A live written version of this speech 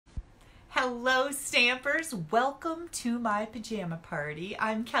Hello Stampers, welcome to my pajama party.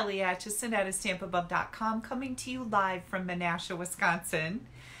 I'm Kelly Acheson at stampinUp.com coming to you live from Menasha, Wisconsin.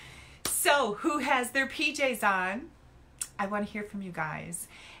 So who has their PJs on? I want to hear from you guys.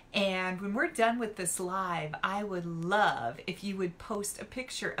 And when we're done with this live, I would love if you would post a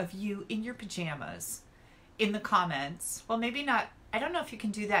picture of you in your pajamas in the comments. Well, maybe not, I don't know if you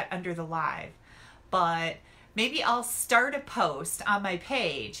can do that under the live, but maybe I'll start a post on my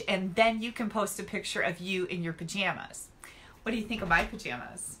page and then you can post a picture of you in your pajamas. What do you think of my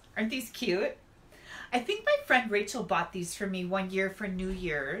pajamas? Aren't these cute? I think my friend Rachel bought these for me one year for New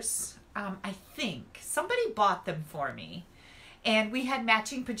Year's. I think somebody bought them for me and we had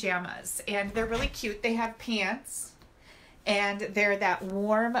matching pajamas and they're really cute. They have pants and they're that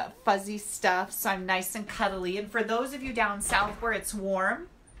warm fuzzy stuff, so I'm nice and cuddly. And for those of you down south where it's warm,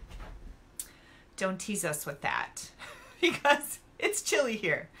 don't tease us with that because it's chilly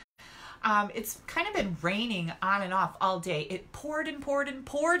here. It's kind of been raining on and off all day. It poured and poured and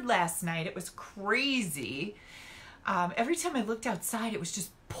poured last night. It was crazy. Every time I looked outside, it was just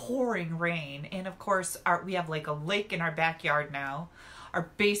pouring rain. And of course, we have like a lake in our backyard now.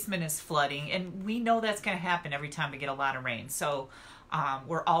 Our basement is flooding, and we know that's going to happen every time we get a lot of rain. So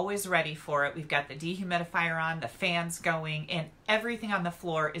we're always ready for it. We've got the dehumidifier on, the fans going, and everything on the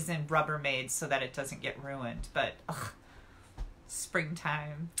floor is in Rubbermaid so that it doesn't get ruined. But ugh,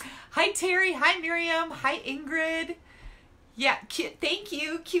 springtime. Hi Terry, hi Miriam, hi Ingrid. Yeah, cute, thank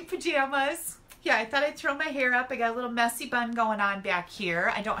you, cute pajamas. Yeah, I thought I'd throw my hair up. I got a little messy bun going on back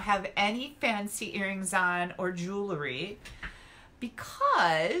here. I don't have any fancy earrings on or jewelry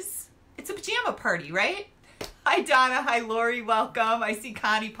because it's a pajama party, right? Hi Donna, hi Lori, welcome. I see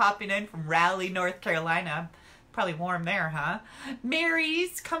Connie popping in from Raleigh, North Carolina. Probably warm there, huh?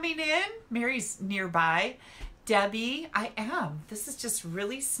 Mary's coming in. Mary's nearby. Debbie, I am. This is just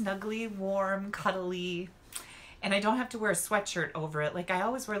really snuggly, warm, cuddly. And I don't have to wear a sweatshirt over it. Like I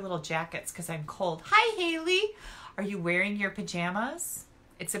always wear little jackets because I'm cold. Hi Haley, are you wearing your pajamas?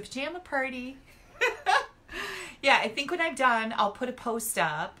 It's a pajama party. Yeah, I think when I'm done, I'll put a post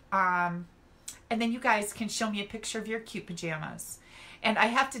up. And then you guys can show me a picture of your cute pajamas. And I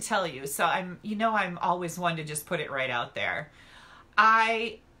have to tell you, so I'm always one to just put it right out there.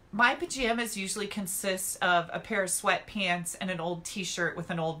 My pajamas usually consist of a pair of sweatpants and an old t-shirt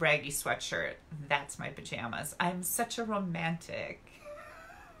with an old raggy sweatshirt. That's my pajamas. I'm such a romantic.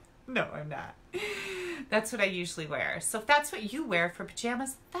 No, I'm not. That's what I usually wear. So if that's what you wear for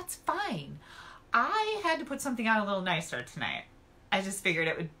pajamas, that's fine. I had to put something on a little nicer tonight. I just figured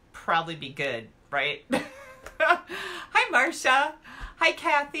it would probably be good, right? Hi Marcia. Hi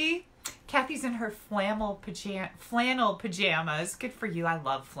Kathy. Kathy's in her flannel pajamas. Good for you. I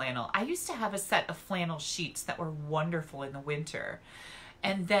love flannel. I used to have a set of flannel sheets that were wonderful in the winter.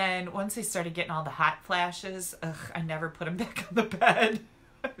 And then once I started getting all the hot flashes, I never put them back on the bed.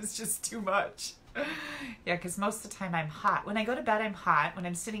 It was just too much. Yeah, because most of the time I'm hot. When I go to bed, I'm hot. When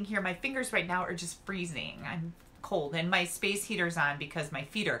I'm sitting here, my fingers right now are just freezing. I'm cold. And my space heater's on because my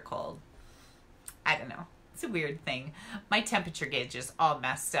feet are cold. I don't know. It's a weird thing. My temperature gauge is all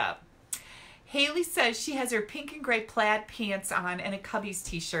messed up. Haley says she has her pink and gray plaid pants on and a Cubbies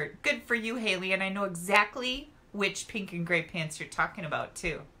t-shirt. Good for you, Haley. And I know exactly which pink and gray pants you're talking about,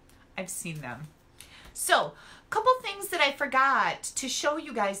 too. I've seen them. So, a couple things that I forgot to show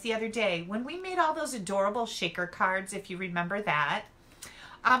you guys the other day. When we made all those adorable shaker cards, if you remember that,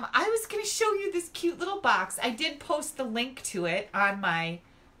 I was going to show you this cute little box. I did post the link to it on my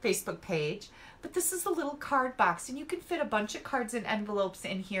Facebook page, but this is a little card box, and you can fit a bunch of cards and envelopes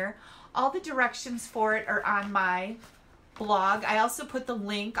in here. All the directions for it are on my blog. I also put the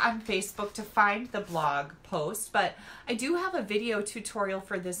link on Facebook to find the blog post, but I do have a video tutorial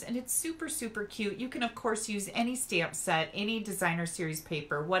for this, and it's super, super cute. You can, of course, use any stamp set, any designer series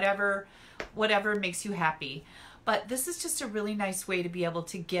paper, whatever makes you happy. But this is just a really nice way to be able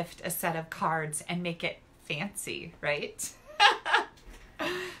to gift a set of cards and make it fancy, right?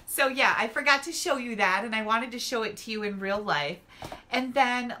 So yeah, I forgot to show you that, and I wanted to show it to you in real life. And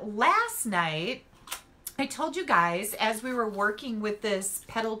then last night, I told you guys, as we were working with this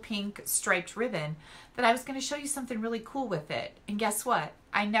petal pink striped ribbon, that I was going to show you something really cool with it. And guess what?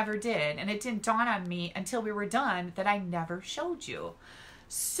 I never did. And it didn't dawn on me until we were done that I never showed you.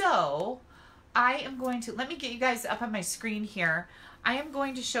 So I am going to, let me get you guys up on my screen here. I am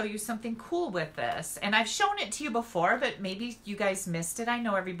going to show you something cool with this. And I've shown it to you before, but maybe you guys missed it. I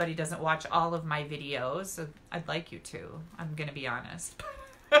know everybody doesn't watch all of my videos. I'd like you to. I'm going to be honest.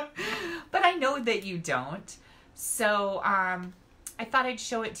 But I know that you don't. So I thought I'd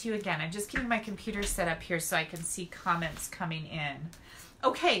show it to you again. I'm just getting my computer set up here so I can see comments coming in.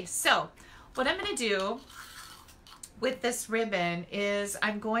 Okay, so what I'm going to do with this ribbon is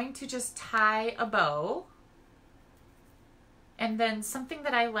I'm going to just tie a bow. And then something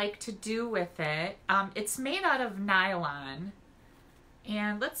that I like to do with it, it's made out of nylon.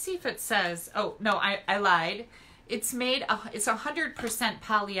 And let's see if it says, oh, no, I lied. It's 100%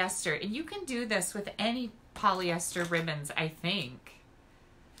 polyester. And you can do this with any polyester ribbons, I think.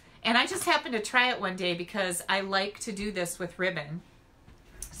 And I just happened to try it one day because I like to do this with ribbon.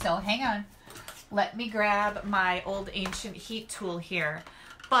 So hang on. Let me grab my old ancient heat tool here.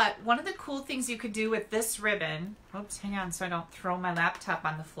 But one of the cool things you could do with this ribbon, oops, hang on so I don't throw my laptop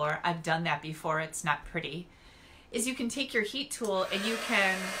on the floor. I've done that before, it's not pretty, is you can take your heat tool and you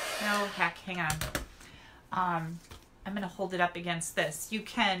can, no, heck, hang on. I'm gonna hold it up against this. You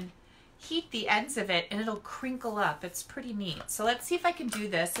can heat the ends of it and it'll crinkle up. It's pretty neat. So let's see if I can do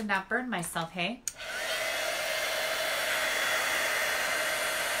this and not burn myself, hey?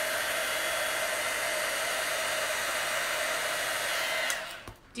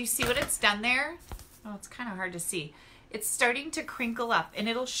 Do you see what it's done there? Oh, it's kind of hard to see. It's starting to crinkle up and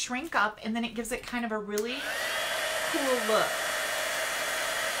it'll shrink up and then it gives it kind of a really cool look.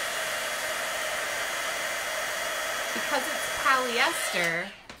 Because it's polyester,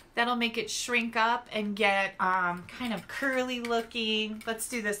 that'll make it shrink up and get kind of curly looking. Let's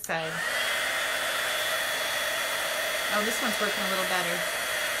do this side. Oh, this one's working a little better.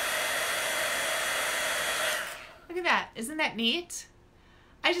 Look at that. Isn't that neat?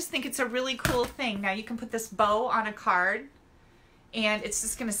 I just think it's a really cool thing. Now you can put this bow on a card and it's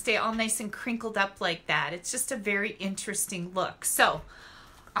just going to stay all nice and crinkled up like that. It's just a very interesting look. So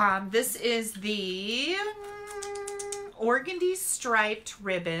this is the organdy striped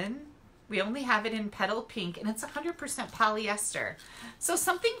ribbon. We only have it in petal pink and it's 100% polyester. So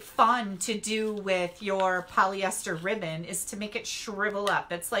something fun to do with your polyester ribbon is to make it shrivel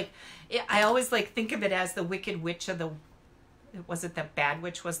up. It's like, I always like think of it as the Wicked Witch of the, was it the Bad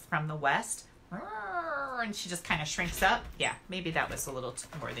Witch was from the West? And she just kind of shrinks up. Yeah, maybe that was a little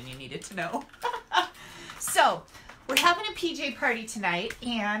more than you needed to know. So we're having a PJ party tonight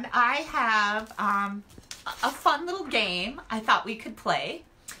and I have a fun little game I thought we could play.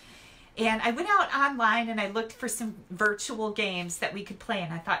 And I went out online and I looked for some virtual games that we could play.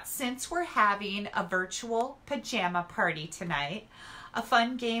 And I thought, since we're having a virtual pajama party tonight, a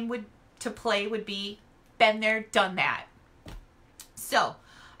fun game to play would be Been There, Done That. So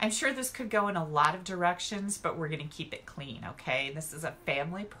I'm sure this could go in a lot of directions, but we're going to keep it clean, okay? This is a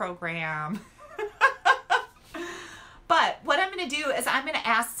family program. But what I'm going to do is I'm going to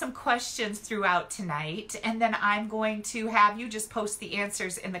ask some questions throughout tonight, and then I'm going to have you just post the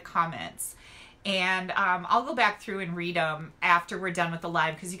answers in the comments. And I'll go back through and read them after we're done with the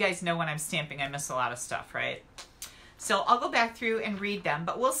live, because you guys know when I'm stamping I miss a lot of stuff, right? So I'll go back through and read them,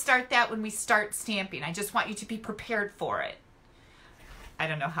 but we'll start that when we start stamping. I just want you to be prepared for it. I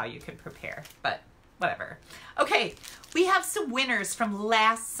don't know how you can prepare, but whatever. Okay, we have some winners from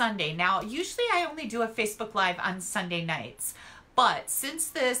last Sunday. Now, usually I only do a Facebook Live on Sunday nights, but since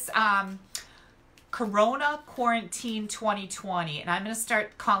this Corona Quarantine 2020, and I'm going to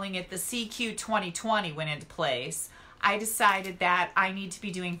start calling it the CQ 2020 went into place, I decided that I need to be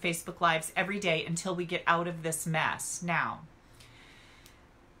doing Facebook Lives every day until we get out of this mess. Now,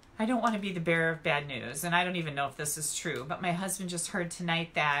 I don't want to be the bearer of bad news, and I don't even know if this is true, but my husband just heard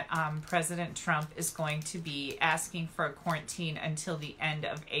tonight that President Trump is going to be asking for a quarantine until the end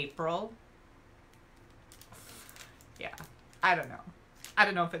of April. Yeah, I don't know. I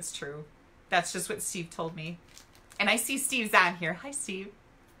don't know if it's true. That's just what Steve told me. And I see Steve's on here. Hi, Steve.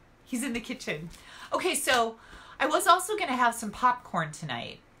 He's in the kitchen. Okay, so I was also going to have some popcorn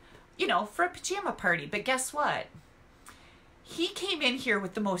tonight, you know, for a pajama party, but guess what? He came in here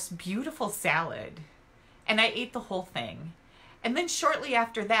with the most beautiful salad, and I ate the whole thing. And then shortly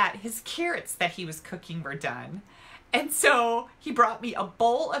after that, his carrots that he was cooking were done. And so he brought me a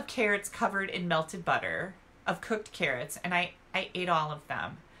bowl of carrots covered in melted butter, of cooked carrots, and I ate all of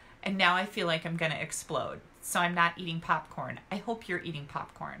them. And now I feel like I'm going to explode. So I'm not eating popcorn. I hope you're eating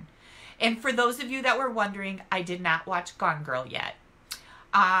popcorn. And for those of you that were wondering, I did not watch Gone Girl yet.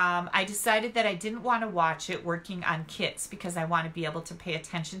 I decided that I didn't want to watch it working on kits because I want to be able to pay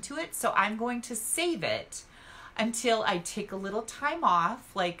attention to it. So I'm going to save it until I take a little time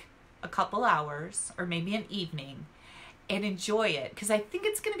off, like a couple hours or maybe an evening, and enjoy it. Because I think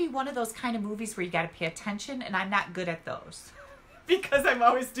it's going to be one of those kind of movies where you got to pay attention, and I'm not good at those because I'm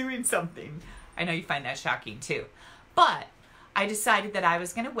always doing something. I know you find that shocking too. But I decided that I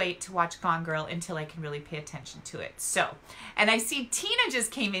was going to wait to watch Gone Girl until I can really pay attention to it. So, and I see Tina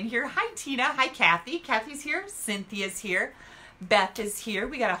just came in here. Hi, Tina. Hi, Kathy. Kathy's here. Cynthia's here. Beth is here.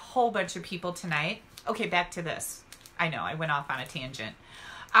 We got a whole bunch of people tonight. Okay, back to this. I know, I went off on a tangent.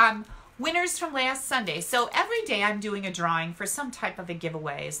 Winners from last Sunday. So every day I'm doing a drawing for some type of a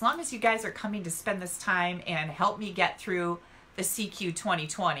giveaway. As long as you guys are coming to spend this time and help me get through the CQ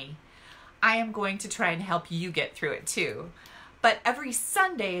 2020, I am going to try and help you get through it too. But every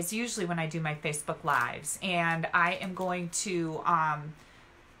Sunday is usually when I do my Facebook Lives, and I am going to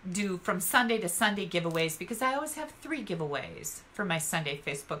do from Sunday to Sunday giveaways, because I always have 3 giveaways for my Sunday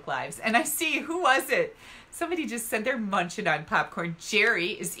Facebook Lives. And I see, who was it? Somebody just said they're munching on popcorn.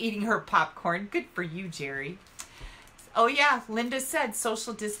 Jerry is eating her popcorn. Good for you, Jerry. Oh yeah, Linda said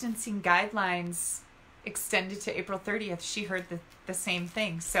social distancing guidelines extended to April 30th. She heard the same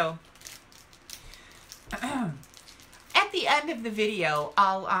thing. So at the end of the video,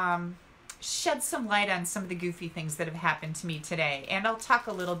 I'll shed some light on some of the goofy things that have happened to me today. And I'll talk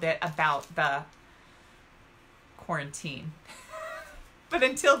a little bit about the quarantine. But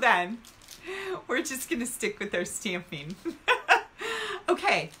until then, we're just going to stick with our stamping.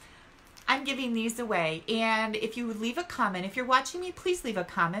 Okay, I'm giving these away. And if you would leave a comment, if you're watching me, please leave a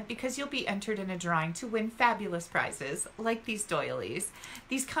comment, because you'll be entered in a drawing to win fabulous prizes like these doilies.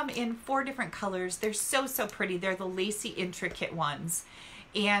 These come in 4 different colors. They're so, so pretty. They're the lacy, intricate ones.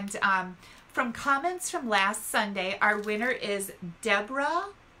 And from comments from last Sunday, our winner is Deborah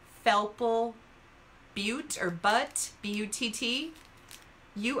Felpel Butte, or Butt, B-U-T-T.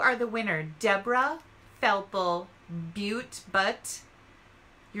 You are the winner, Deborah Felpel Butte, Butt.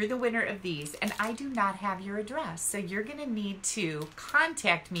 You're the winner of these, and I do not have your address, so you're going to need to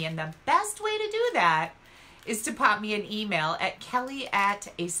contact me, and the best way to do that is to pop me an email at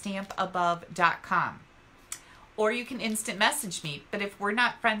kelly@astampabove.com. Or you can instant message me. But if we're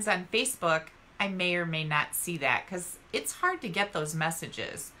not friends on Facebook, I may or may not see that, because it's hard to get those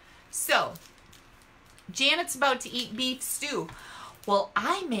messages. So, Janet's about to eat beef stew. Well,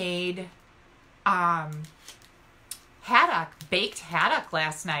 I made haddock, baked haddock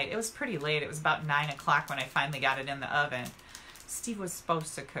last night. It was pretty late. It was about 9 o'clock when I finally got it in the oven. Steve was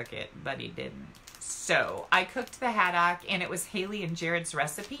supposed to cook it, but he didn't. So I cooked the haddock, and it was Haley and Jared's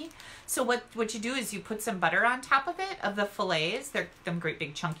recipe. So what you do is you put some butter on top of it, of the fillets. They're them great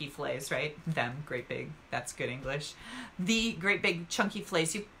big chunky fillets, right? Them great big, that's good English. The great big chunky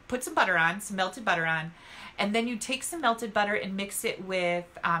fillets. You put some butter on, some melted butter on, and then you take some melted butter and mix it with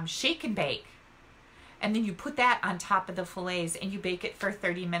shake and bake. And then you put that on top of the fillets, and you bake it for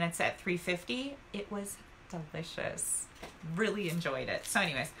 30 minutes at 350. It was delicious. Really enjoyed it. So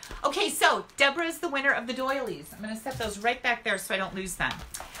anyways, okay, so Deborah is the winner of the doilies. I'm going to set those right back there so I don't lose them.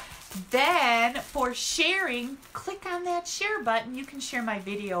 Then for sharing, click on that share button. You can share my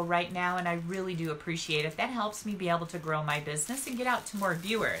video right now, and I really do appreciate it. That helps me be able to grow my business and get out to more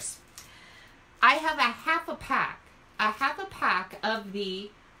viewers. I have a half a pack of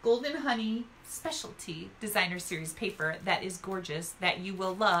the Golden Honey Specialty Designer Series paper that is gorgeous, that you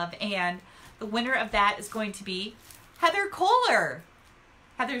will love, and the winner of that is going to be Heather Kohler.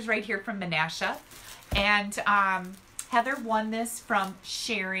 Heather's right here from Menasha, and Heather won this from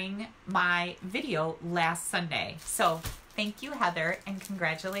sharing my video last Sunday. So thank you, Heather, and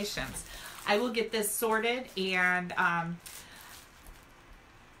congratulations. I will get this sorted, and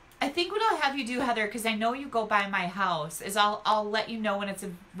I think what I'll have you do, Heather, because I know you go by my house, is I'll let you know when it's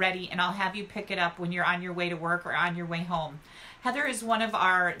ready, and I'll have you pick it up when you're on your way to work or on your way home. Heather is one of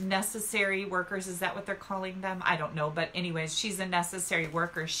our necessary workers. Is that what they're calling them? I don't know. But anyways, she's a necessary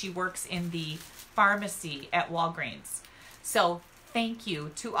worker. She works in the pharmacy at Walgreens. So thank you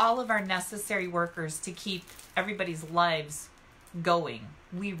to all of our necessary workers to keep everybody's lives going.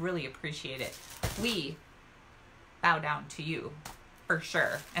 We really appreciate it. We bow down to you, for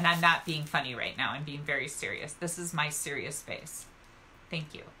sure. And I'm not being funny right now. I'm being very serious. This is my serious face.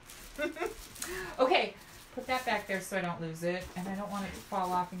 Thank you. Okay. Put that back there so I don't lose it. And I don't want it to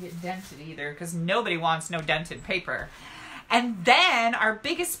fall off and get dented either, because nobody wants no dented paper. And then our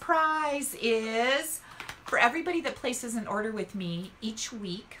biggest prize is for everybody that places an order with me each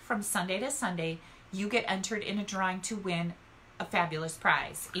week from Sunday to Sunday, you get entered in a drawing to win a fabulous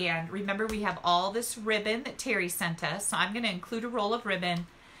prize. And remember, we have all this ribbon that Terry sent us. So I'm going to include a roll of ribbon.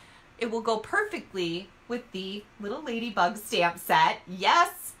 It will go perfectly with the little ladybug stamp set.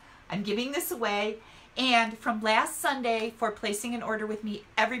 Yes, I'm giving this away. And from last Sunday, for placing an order with me,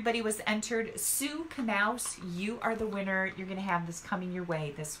 everybody was entered. Sue Knaus, you are the winner. You're going to have this coming your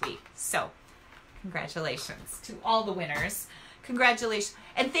way this week. So, congratulations to all the winners. Congratulations.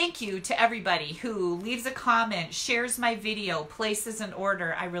 And thank you to everybody who leaves a comment, shares my video, places an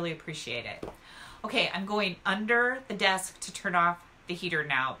order. I really appreciate it. Okay, I'm going under the desk to turn off the heater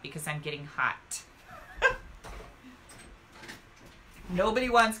now because I'm getting hot. Nobody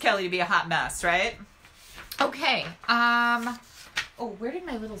wants Kelly to be a hot mess, right? Okay. Oh, where did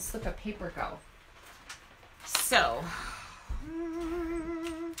my little slip of paper go? So,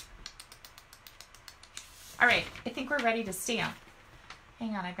 all right, I think we're ready to stamp.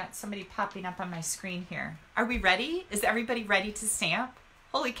 Hang on, I've got somebody popping up on my screen here. Are we ready? Is everybody ready to stamp?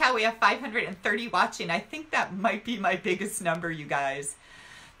 Holy cow, we have 530 watching. I think that might be my biggest number, you guys.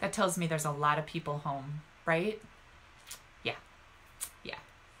 That tells me there's a lot of people home, right? Yeah, yeah.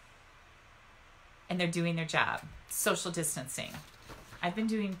 And they're doing their job. Social distancing. I've been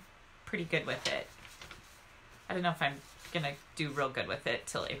doing pretty good with it. I don't know if I'm going to do real good with it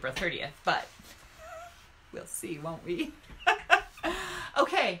till April 30th, but we'll see, won't we?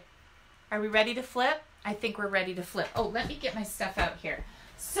 Okay, are we ready to flip? I think we're ready to flip. Oh, let me get my stuff out here.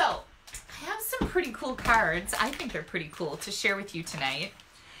 So, I have some pretty cool cards. I think they're pretty cool to share with you tonight.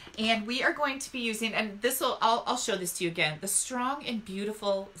 And we are going to be using, and this will, I'll show this to you again, the Strong and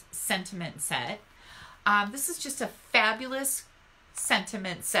Beautiful Sentiment Set. This is just a fabulous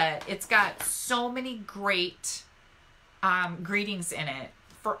sentiment set. It's got so many great greetings in it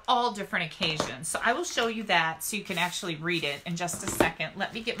for all different occasions. So I will show you that so you can actually read it in just a second.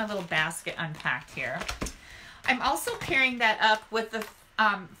 Let me get my little basket unpacked here. I'm also pairing that up with the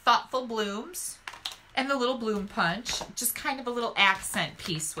Thoughtful Blooms and the little bloom punch, just kind of a little accent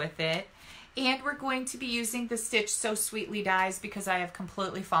piece with it. And we're going to be using the Stitch So Sweetly dies because I have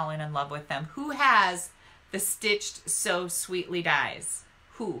completely fallen in love with them. Who has the Stitched So Sweetly dies?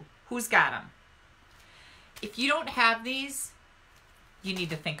 Who's got them? If you don't have these, you need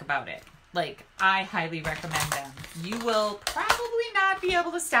to think about it. Like, I highly recommend them. You will probably not be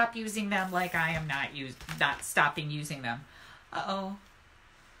able to stop using them like I am not stopping using them. Uh-oh.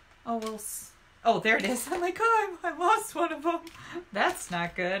 Oh, well, oh, there it is. I'm like, oh, I lost one of them. That's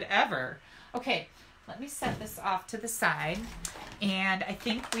not good ever. Okay, let me set this off to the side. And I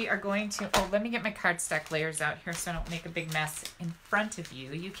think we are going to, oh, let me get my cardstock layers out here so I don't make a big mess in front of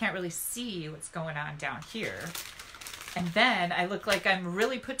you. You can't really see what's going on down here. And then I look like I'm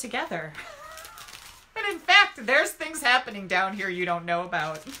really put together. And in fact, there's things happening down here you don't know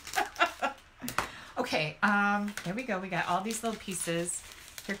about. Okay, there we go. We got all these little pieces.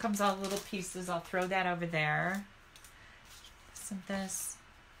 Here comes all the little pieces. I'll throw that over there. Some of this.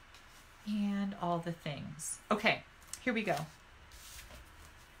 And all the things. Okay, here we go.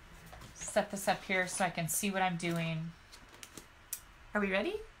 Set this up here so I can see what I'm doing. Are we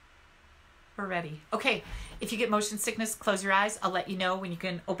ready? We're ready. Okay, if you get motion sickness, close your eyes. I'll let you know when you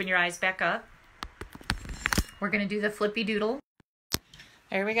can open your eyes back up. We're going to do the flippy doodle.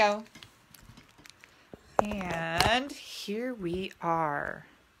 There we go. And here we are.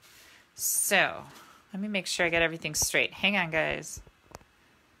 So, let me make sure I got everything straight. Hang on, guys.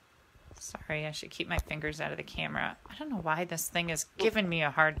 Sorry, I should keep my fingers out of the camera. I don't know why this thing is giving me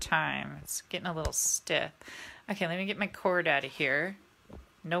a hard time. It's getting a little stiff. Okay, let me get my cord out of here.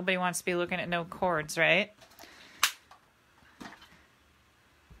 Nobody wants to be looking at no cords, right?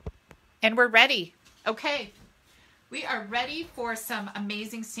 And we're ready. Okay. We are ready for some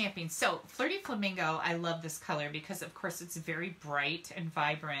amazing stamping. So, Flirty Flamingo, I love this color because, of course, it's very bright and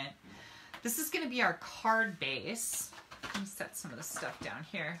vibrant. This is going to be our card base. Let me set some of the stuff down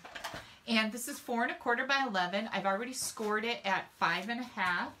here. And this is 4 1/4 by 11. I've already scored it at 5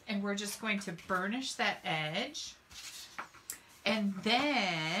 1/2, and we're just going to burnish that edge. And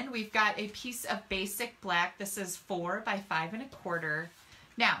then we've got a piece of basic black. This is 4 by 5 1/4.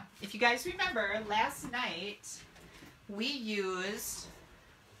 Now, if you guys remember, last night we used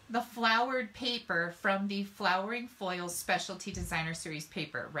the flowered paper from the Flowering Foils Specialty Designer Series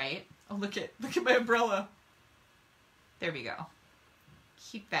paper, right? Oh, look at my umbrella. There we go.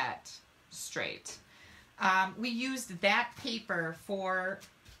 Keep that straight. We used that paper for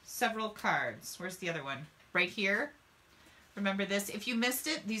several cards. Where's the other one? Right here. Remember this? If you missed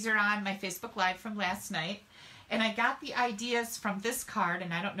it, these are on my Facebook Live from last night. And I got the ideas from this card,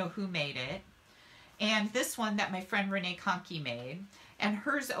 and I don't know who made it. And this one that my friend Renee Conkey made. And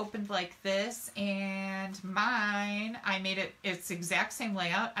hers opened like this, and mine, I made it, it's the exact same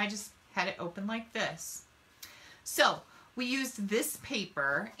layout. I just had it open like this. So, we used this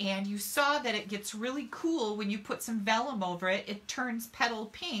paper, and you saw that it gets really cool when you put some vellum over it. It turns petal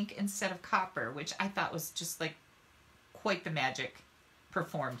pink instead of copper, which I thought was just like quite the magic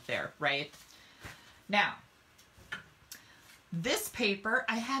performed there, right? Now, this paper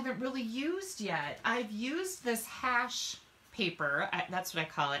I haven't really used yet. I've used this hash paper, that's what I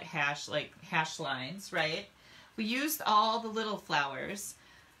call it, hash, like hash lines, right? We used all the little flowers,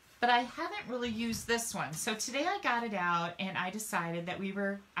 but I haven't really used this one. So today I got it out and I decided that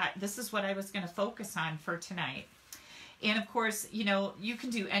this is what I was going to focus on for tonight. And of course, you know, you can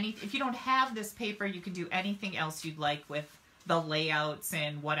do if you don't have this paper, you can do anything else you'd like with the layouts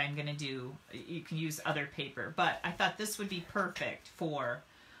and what I'm going to do. You can use other paper, but I thought this would be perfect for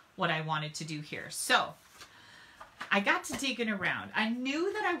what I wanted to do here. So I got to digging around. I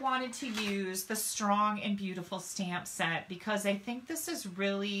knew that I wanted to use the Strong and Beautiful stamp set because I think this is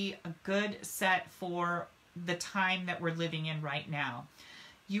really a good set for the time that we're living in right now.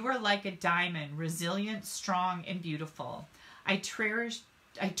 You are like a diamond, resilient, strong, and beautiful. I cherish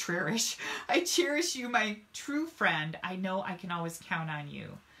you, my true friend. I know I can always count on you.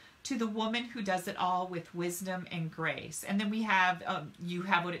 To the woman who does it all with wisdom and grace. And then we have, you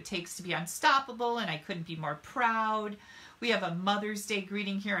have what it takes to be unstoppable, and I couldn't be more proud. We have a Mother's Day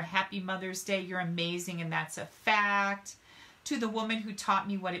greeting here, a happy Mother's Day. You're amazing, and that's a fact. To the woman who taught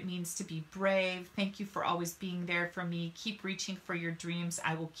me what it means to be brave. Thank you for always being there for me. Keep reaching for your dreams.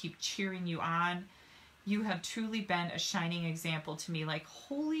 I will keep cheering you on. You have truly been a shining example to me, like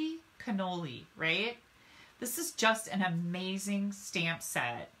holy cannoli, right? This is just an amazing stamp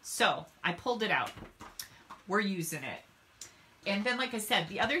set. So I pulled it out. We're using it. And then, like I said,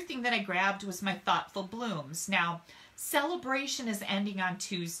 the other thing that I grabbed was my Thoughtful Blooms. Now, celebration is ending on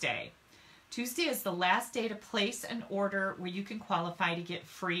Tuesday. Tuesday is the last day to place an order where you can qualify to get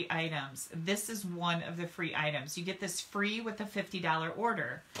free items. This is one of the free items. You get this free with a $50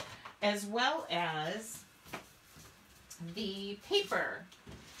 order, as well as the paper.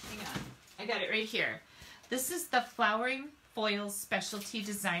 Hang on, I got it right here. This is the Flowering Foils Specialty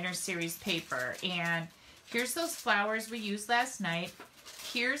Designer Series paper, and here's those flowers we used last night.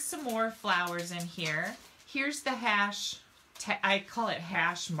 Here's some more flowers in here. Here's the hash. I call it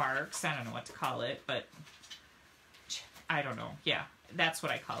hash marks. I don't know what to call it, but I don't know. Yeah, that's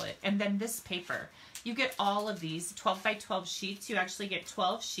what I call it. And then this paper. You get all of these 12 by 12 sheets. You actually get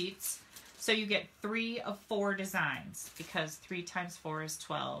 12 sheets. So you get 3 of 4 designs because 3 times 4 is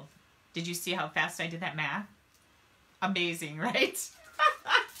 12. Did you see how fast I did that math? Amazing, right?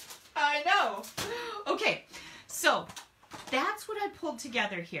 I know. Okay, so that's what I pulled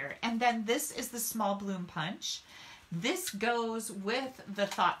together here. And then this is the small bloom punch. This goes with the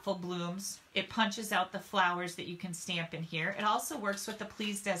Thoughtful Blooms. It punches out the flowers that you can stamp in here. It also works with the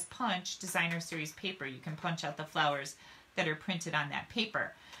Pleased As Punch Designer Series paper. You can punch out the flowers that are printed on that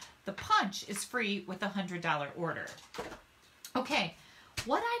paper. The punch is free with a $100 order. Okay,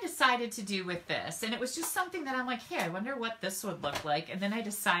 what I decided to do with this, and it was just something that I'm like, hey, I wonder what this would look like. And then I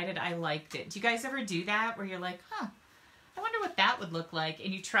decided I liked it. Do you guys ever do that where you're like, huh, I wonder what that would look like?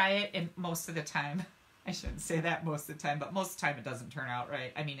 And you try it, and most of the time, I shouldn't say that most of the time, but most of the time it doesn't turn out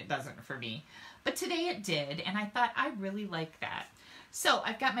right. I mean, it doesn't for me. But today it did, and I thought I really like that. So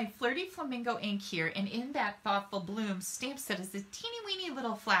I've got my Flirty Flamingo ink here, and in that Thoughtful Bloom stamp set is this teeny weeny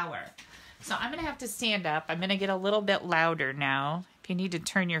little flower. So I'm going to have to stand up. I'm going to get a little bit louder now. If you need to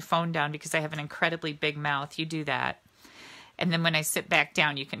turn your phone down because I have an incredibly big mouth, you do that. And then when I sit back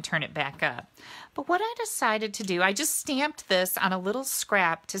down, you can turn it back up. But what I decided to do, I just stamped this on a little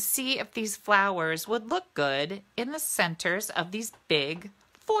scrap to see if these flowers would look good in the centers of these big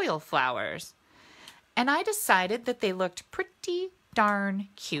foil flowers. And I decided that they looked pretty darn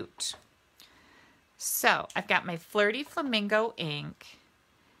cute. So I've got my Flirty Flamingo ink,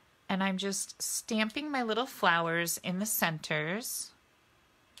 and I'm just stamping my little flowers in the centers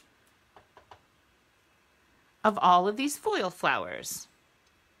of all of these foil flowers.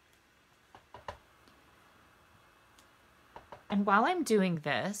 And while I'm doing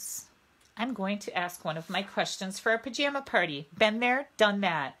this, I'm going to ask one of my questions for our pajama party. Been there, done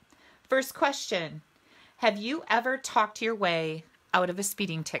that. First question, have you ever talked your way out of a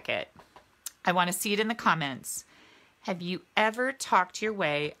speeding ticket? I want to see it in the comments. Have you ever talked your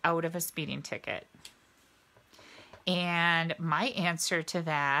way out of a speeding ticket? And my answer to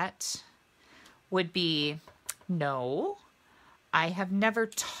that would be no. I have never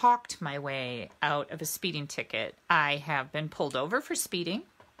talked my way out of a speeding ticket. I have been pulled over for speeding.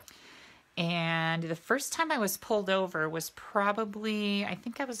 And the first time I was pulled over was probably, I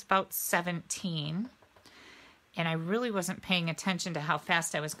think I was about 17. And I really wasn't paying attention to how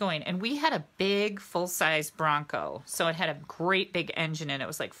fast I was going. And we had a big full-size Bronco. So it had a great big engine in it. It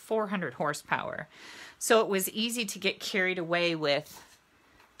was like 400 horsepower. So it was easy to get carried away with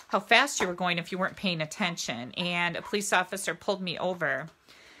how fast you were going if you weren't paying attention. And a police officer pulled me over,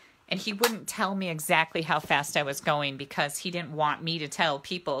 and he wouldn't tell me exactly how fast I was going because he didn't want me to tell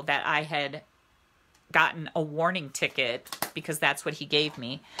people that I had gotten a warning ticket because that's what he gave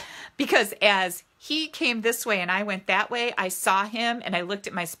me. Because as he came this way and I went that way, I saw him and I looked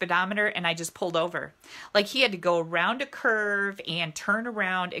at my speedometer and I just pulled over. Like he had to go around a curve and turn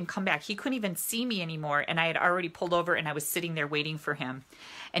around and come back. He couldn't even see me anymore and I had already pulled over and I was sitting there waiting for him.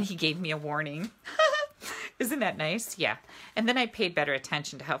 And he gave me a warning. Isn't that nice? Yeah. And then I paid better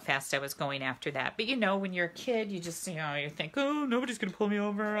attention to how fast I was going after that. But you know, when you're a kid, you just, you know, you think, oh, nobody's going to pull me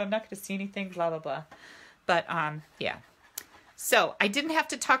over. I'm not going to see anything, blah, blah, blah. But, yeah. So I didn't have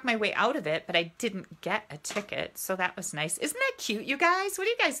to talk my way out of it, but I didn't get a ticket. So that was nice. Isn't that cute, you guys? What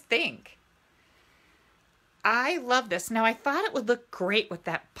do you guys think? I love this. Now, I thought it would look great with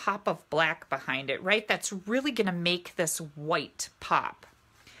that pop of black behind it, right? That's really going to make this white pop.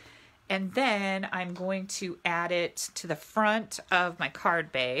 And then I'm going to add it to the front of my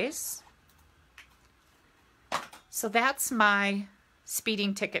card base. So that's my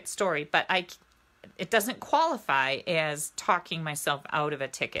speeding ticket story, but it doesn't qualify as talking myself out of a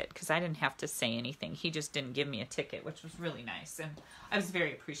ticket because I didn't have to say anything. He just didn't give me a ticket, which was really nice, and I was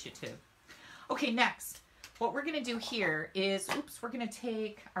very appreciative. Okay, next. What we're going to do here is, we're going to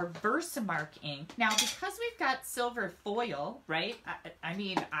take our Versamark ink. Now, because we've got silver foil, right? I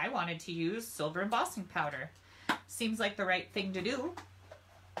mean, I wanted to use silver embossing powder. Seems like the right thing to do.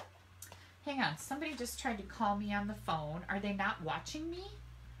 Hang on, somebody just tried to call me on the phone. Are they not watching me?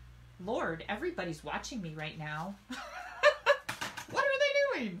 Lord, everybody's watching me right now. What are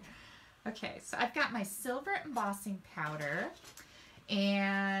they doing? Okay, so I've got my silver embossing powder,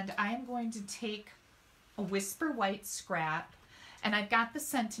 and I'm going to take a Whisper White scrap, and I've got the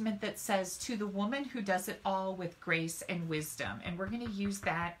sentiment that says, to the woman who does it all with grace and wisdom. And we're going to use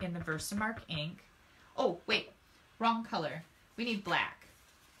that in the Versamark ink. Oh, wait, wrong color. We need black,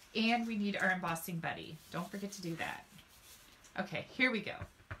 and we need our embossing buddy. Don't forget to do that. Okay, here we go.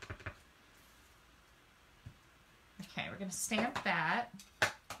 Okay, we're going to stamp that.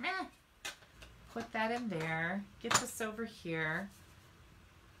 Put that in there. Get this over here.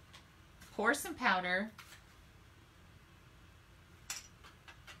 Pour some powder.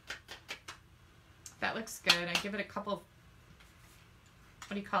 That looks good. I give it a couple,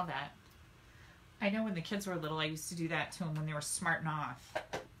 what do you call that? I know when the kids were little, I used to do that to them when they were smarting off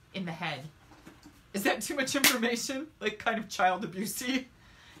in the head. Is that too much information? Like kind of child abuse-y?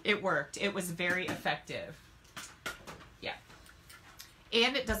 It worked. It was very effective. Yeah.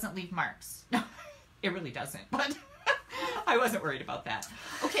 And it doesn't leave marks. No, it really doesn't, but I wasn't worried about that.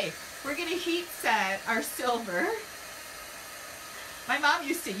 Okay, we're going to heat set our silver. My mom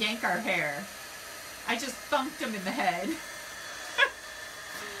used to yank our hair. I just thumped him in the head.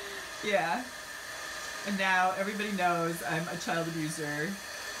 Yeah. And now everybody knows I'm a child abuser.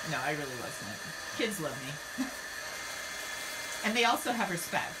 No, I really wasn't. Kids love me. And they also have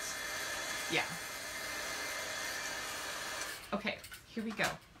respect. Yeah. Okay, here we go.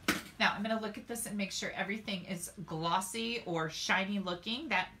 Now I'm going to look at this and make sure everything is glossy or shiny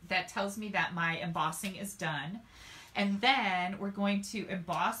looking. That tells me that my embossing is done. And then we're going to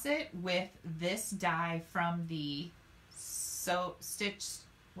emboss it with this die from the Stitch,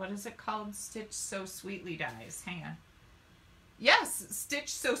 what is it called? Stitch So Sweetly dies. Hang on. Yes, Stitch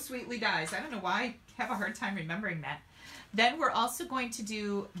So Sweetly dies. I don't know why I have a hard time remembering that. Then we're also going to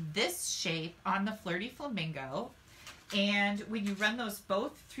do this shape on the Flirty Flamingo. And when you run those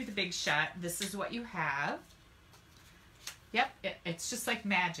both through the Big Shot, this is what you have. Yep, it's just like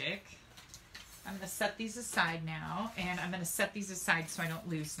magic. I'm going to set these aside now, and I'm going to set these aside so I don't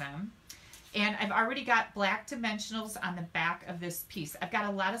lose them. And I've already got black dimensionals on the back of this piece. I've got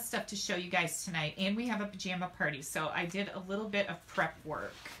a lot of stuff to show you guys tonight, and we have a pajama party, so I did a little bit of prep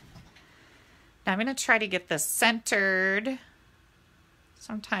work. Now I'm going to try to get this centered.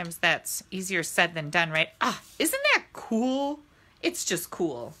 Sometimes that's easier said than done, right? Ah, isn't that cool? It's just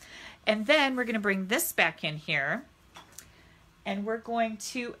cool. And then we're going to bring this back in here, and we're going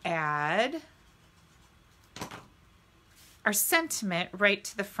to add our sentiment right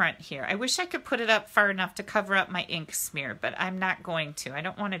to the front here. I wish I could put it up far enough to cover up my ink smear, but I'm not going to. I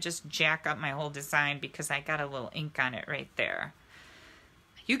don't want to just jack up my whole design because I got a little ink on it right there.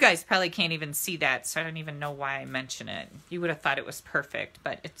 You guys probably can't even see that, so I don't even know why I mention it. You would have thought it was perfect,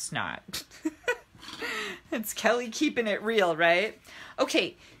 but it's not. It's Kelly keeping it real, right?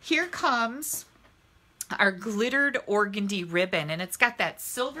 Okay, here comes our glittered organdy ribbon, and it's got that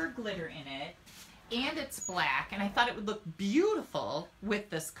silver glitter in it. And it's black, and I thought it would look beautiful with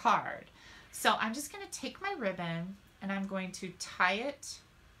this card. So I'm just going to take my ribbon, and I'm going to tie it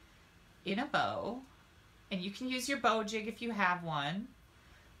in a bow. And you can use your bow jig if you have one.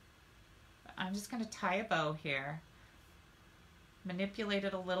 I'm just going to tie a bow here. manipulate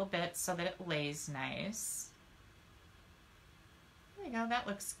it a little bit so that it lays nice. There you go, that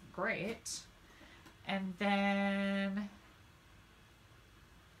looks great. And then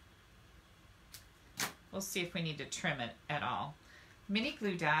we'll see if we need to trim it at all. Mini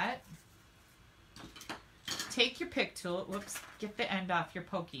glue dot. Take your pick tool, whoops, get the end off your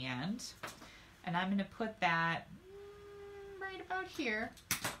pokey end. And I'm gonna put that right about here,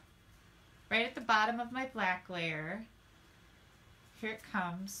 right at the bottom of my black layer. Here it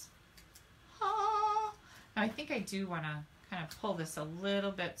comes. Oh. Now I think I do wanna kind of pull this a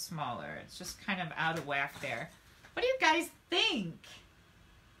little bit smaller. It's just kind of out of whack there. What do you guys think?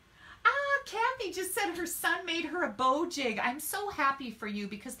 Kathy just said her son made her a bow jig. I'm so happy for you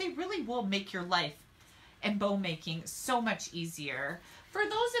because they really will make your life and bow making so much easier. For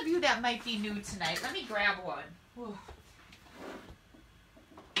those of you that might be new tonight, let me grab one. Whew.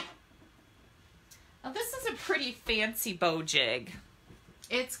 Now this is a pretty fancy bow jig.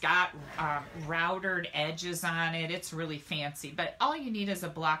 It's got routered edges on it. It's really fancy, but all you need is a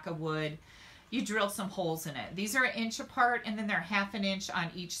block of wood. You drill some holes in it. These are 1 inch apart and then they're 1/2 inch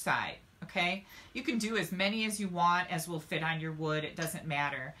on each side. Okay, you can do as many as you want as will fit on your wood. It doesn't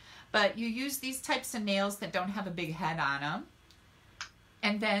matter. But you use these types of nails that don't have a big head on them.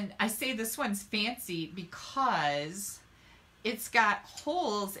 And then I say this one's fancy because it's got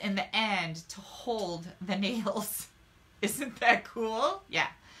holes in the end to hold the nails. Isn't that cool? Yeah,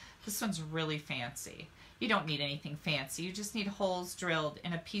 this one's really fancy. You don't need anything fancy. You just need holes drilled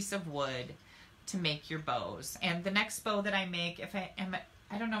in a piece of wood to make your bows. And the next bow that I make,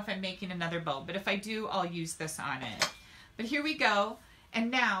 I don't know if I'm making another bow, but if I do, I'll use this on it. But here we go. And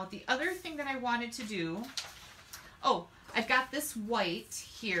now the other thing that I wanted to do, oh, I've got this white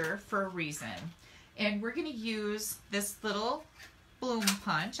here for a reason. And we're gonna use this little bloom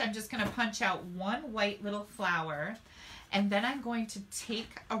punch. I'm just gonna punch out one white little flower, and then I'm going to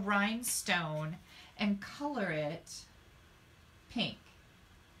take a rhinestone and color it pink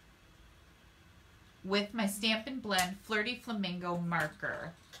with my Stampin' Blend Flirty Flamingo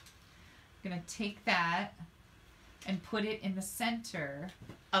marker. I'm gonna take that and put it in the center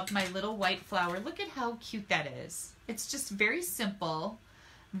of my little white flower. Look at how cute that is. It's just very simple,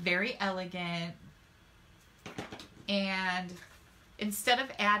 very elegant, and instead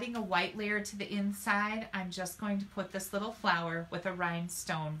of adding a white layer to the inside, I'm just going to put this little flower with a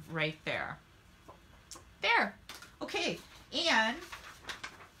rhinestone right there. There. Okay, and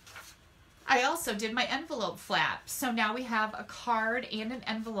I also did my envelope flap. So now we have a card and an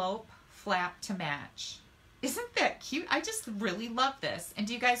envelope flap to match. Isn't that cute? I just really love this. And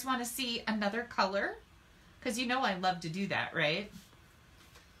do you guys want to see another color? Because you know I love to do that, right?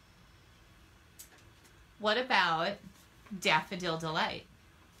 What about Daffodil Delight?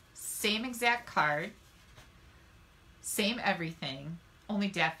 Same exact card, same everything, only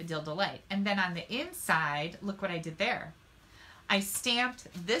Daffodil Delight. And then on the inside, look what I did there. I stamped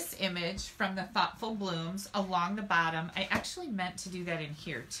this image from the Thoughtful Blooms along the bottom. I actually meant to do that in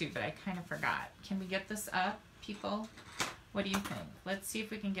here too, but I kind of forgot. Can we get this up, people? What do you think? Let's see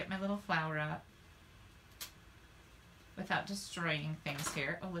if we can get my little flower up without destroying things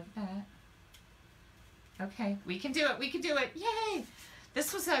here. Oh, look at that. Okay, we can do it. We can do it. Yay!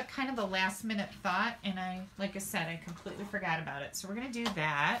 This was a kind of a last minute thought, and like I said, I completely forgot about it. So we're going to do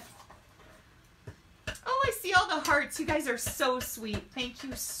that. Oh, I see all the hearts. You guys are so sweet. Thank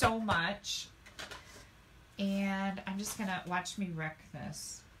you so much. And I'm just going to watch me wreck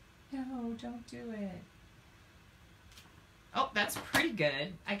this. No, don't do it. Oh, that's pretty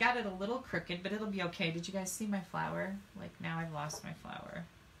good. I got it a little crooked, but it'll be okay. Did you guys see my flower? Like, now I've lost my flower.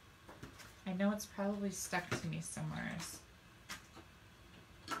 I know it's probably stuck to me somewhere.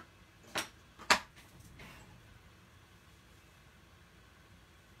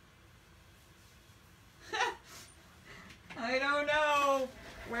 I don't know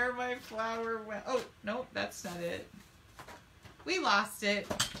where my flower went. Oh, nope, that's not it. We lost it.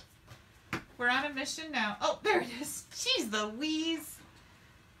 We're on a mission now. Oh, there it is. Jeez Louise.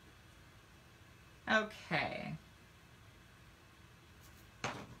 Okay.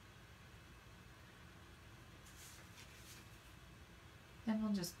 Then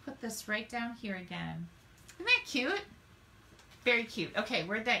we'll just put this right down here again. Isn't that cute? Very cute. Okay,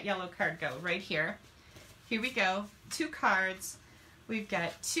 where'd that yellow card go? Right here. Here we go. 2 cards. We've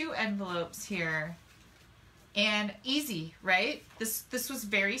got 2 envelopes here. And easy, right? This was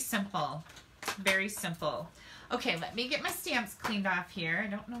very simple. Very simple. Okay, let me get my stamps cleaned off here. I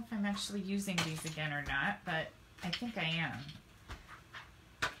don't know if I'm actually using these again or not, but I think I am.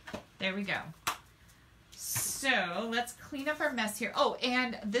 There we go. So let's clean up our mess here. Oh,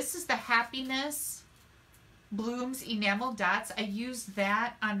 and this is the happiness Blooms enamel dots. I used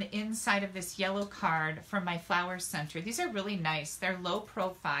that on the inside of this yellow card from my flower center. These are really nice. They're low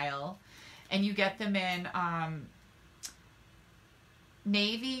profile, and you get them in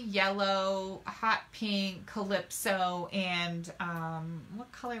navy, yellow, hot pink, calypso, and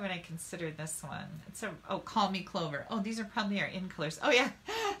what color would I consider this one? It's a, oh, Call Me Clover. Oh, these are probably our in colors. Oh yeah,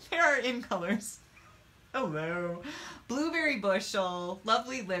 there are in colors. Hello. Blueberry Bushel,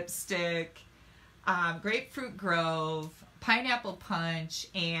 Lovely Lipstick, Grapefruit Grove, Pineapple Punch,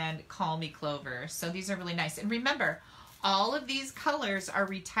 and Call Me Clover. So these are really nice. And remember, all of these colors are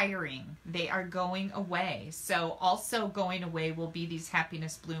retiring. They are going away. So also going away will be these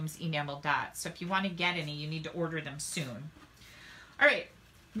Happiness Blooms enamel dots. So if you want to get any, you need to order them soon. All right,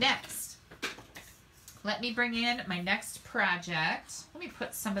 next. Let me bring in my next project. Let me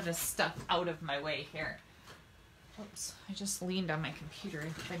put some of this stuff out of my way here. Oops, I just leaned on my computer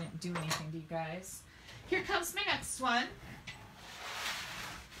if I didn't do anything to you guys. Here comes my next one.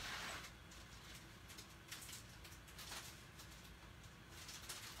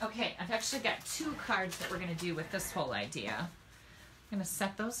 Okay, I've actually got 2 cards that we're going to do with this whole idea. I'm going to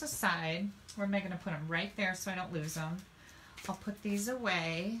set those aside. Where am I going to put them? Right there so I don't lose them. I'll put these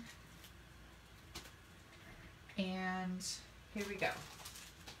away. And here we go.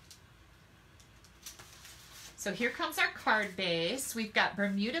 So here comes our card base. We've got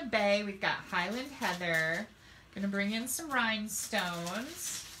Bermuda Bay. We've got Highland Heather. Going to bring in some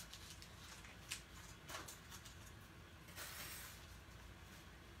rhinestones.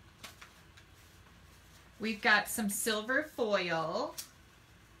 We've got some silver foil,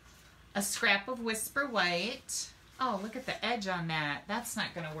 a scrap of Whisper White. Oh, look at the edge on that. That's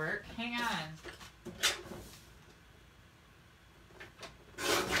not going to work. Hang on.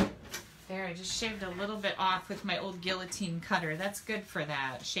 There, I just shaved a little bit off with my old guillotine cutter. That's good for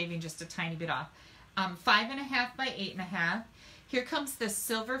that, shaving just a tiny bit off. 5.5 by 8.5. Here comes the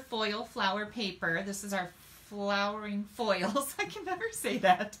silver foil flower paper. This is our flowering foils. I can never say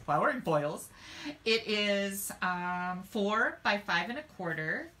that. Flowering foils. It is 4 by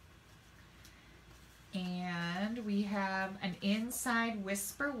 5.25. And we have an inside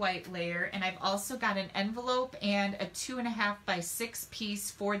Whisper White layer, and I've also got an envelope and a 2.5 by 6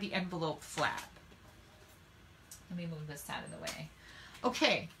 piece for the envelope flap. Let me move this out of the way.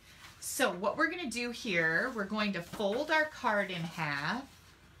 Okay, so what we're going to do here, we're going to fold our card in half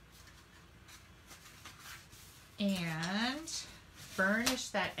and burnish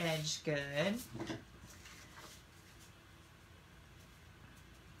that edge good.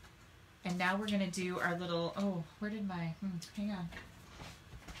 And now we're going to do our little, oh, where did my, hang on.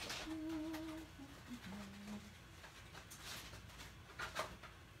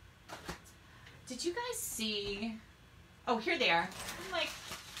 Did you guys see, oh, here they are. I'm like,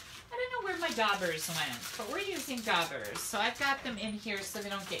 I don't know where my daubers went, but we're using daubers. So I've got them in here so they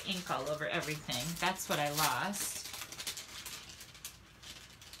don't get ink all over everything. That's what I lost.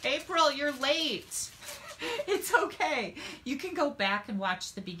 April, you're late. It's okay. You can go back and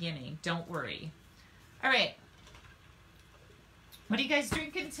watch the beginning. Don't worry. All right. What are you guys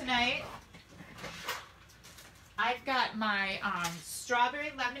drinking tonight? I've got my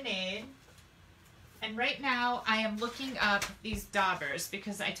strawberry lemonade. And right now I am looking up these daubers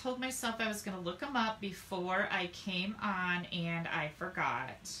because I told myself I was going to look them up before I came on and I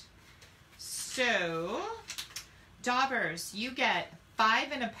forgot. So, daubers, you get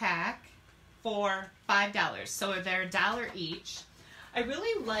 5 in a pack for $5. So they're $1 each. I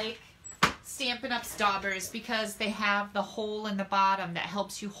really like Stampin' Up's daubers because they have the hole in the bottom that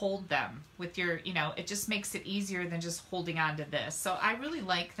helps you hold them with your, you know, it just makes it easier than just holding on to this. So I really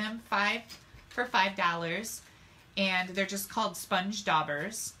like them. 5 for $5, and they're just called sponge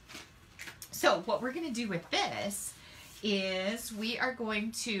daubers. So what we're going to do with this is we are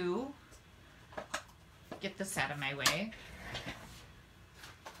going to get this out of my way.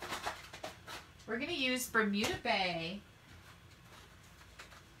 We're going to use Bermuda Bay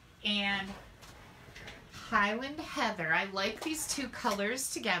and Highland Heather. I like these 2 colors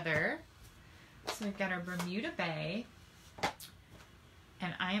together. So we've got our Bermuda Bay.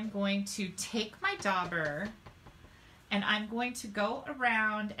 And I am going to take my dauber and I'm going to go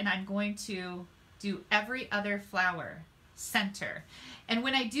around and I'm going to do every other flower center. And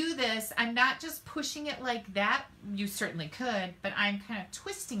when I do this, I'm not just pushing it like that. You certainly could, but I'm kind of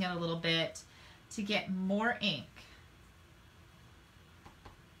twisting it a little bit to get more ink.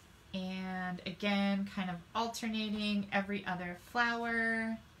 And again, kind of alternating every other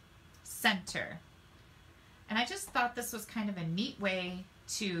flower center. And I just thought this was kind of a neat way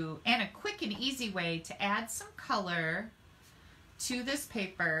to, and a quick and easy way to add some color to this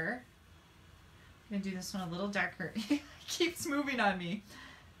paper I'm gonna do this one a little darker. It keeps moving on me.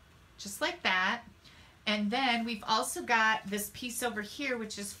 Just like that. And then we've also got this piece over here,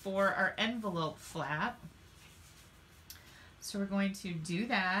 which is for our envelope flap. So we're going to do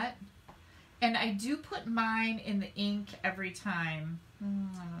that. And I do put mine in the ink every time.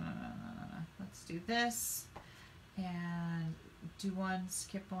 Let's do this. And do one,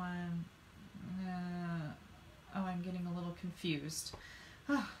 skip one. Oh, I'm getting a little confused.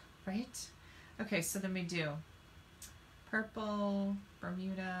 Oh, right? Okay, so then we do purple,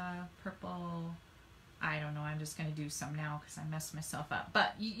 Bermuda, purple. I don't know. I'm just going to do some now because I messed myself up.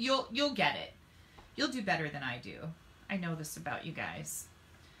 But you'll get it. You'll do better than I do. I know this about you guys.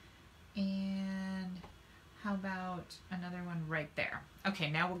 And how about another one right there? Okay,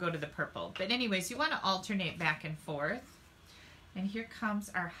 now we'll go to the purple. But anyways, you want to alternate back and forth. And here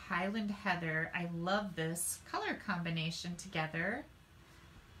comes our Highland Heather. I love this color combination together.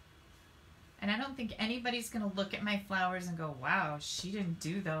 And I don't think anybody's going to look at my flowers and go, wow, she didn't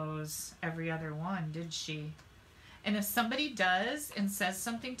do those every other one, did she? And if somebody does and says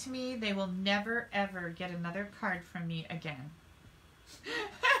something to me, they will never, ever get another card from me again.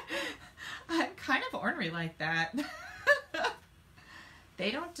 I'm kind of ornery like that.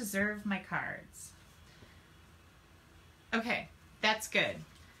 They don't deserve my cards. Okay, that's good.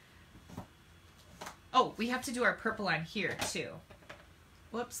 Oh, we have to do our purple on here too.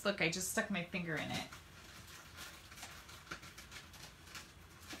 Whoops, look, I just stuck my finger in it.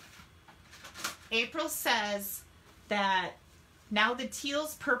 April says that now the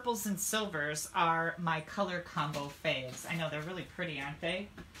teals, purples, and silvers are my color combo faves. I know, they're really pretty, aren't they?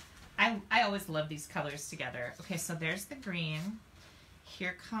 I always love these colors together. Okay, so there's the green.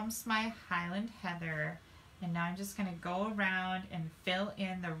 Here comes my Highland Heather. And now I'm just going to go around and fill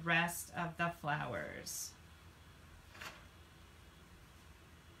in the rest of the flowers.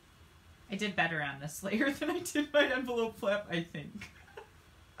 I did better on this layer than I did my envelope flap, I think.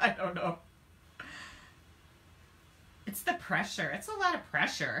 I don't know. It's the pressure. It's a lot of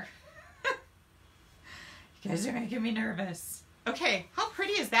pressure. You guys are making me nervous. Okay, how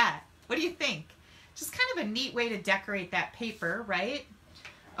pretty is that? What do you think? Just kind of a neat way to decorate that paper, right?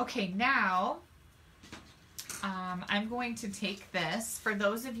 Okay, now I'm going to take this. For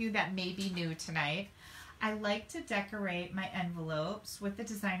those of you that may be new tonight, I like to decorate my envelopes with the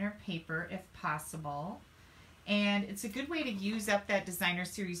designer paper if possible. And it's a good way to use up that designer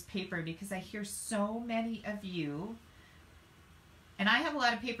series paper because I hear so many of you, and I have a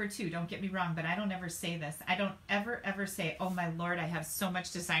lot of paper too, don't get me wrong, but I don't ever say this. I don't ever say, oh my Lord, I have so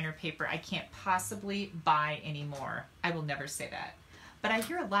much designer paper, I can't possibly buy any more. I will never say that. But I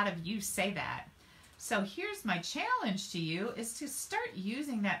hear a lot of you say that. So here's my challenge to you is to start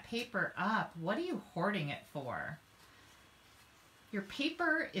using that paper up. What are you hoarding it for? Your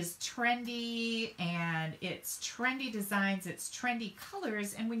paper is trendy and it's trendy designs, it's trendy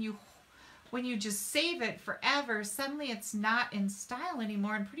colors, and when you just save it forever, suddenly it's not in style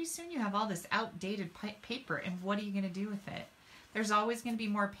anymore, and pretty soon you have all this outdated paper, and what are you going to do with it? There's always going to be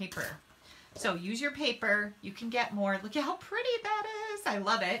more paper. So use your paper. You can get more. Look at how pretty that is. I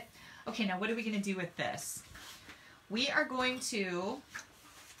love it. Okay, now what are we going to do with this? We are going to,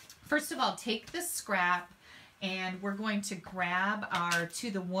 first of all, take this scrap, and we're going to grab our To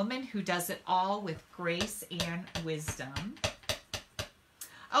the Woman Who Does It All with Grace and Wisdom.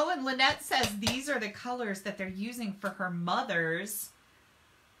 Oh, and Lynette says these are the colors that they're using for her mother's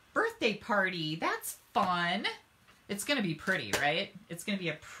birthday party. That's fun. It's going to be pretty, right? It's going to be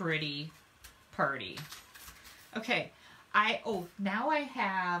a pretty party. Okay. Now I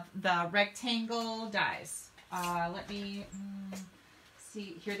have the rectangle dies. Let me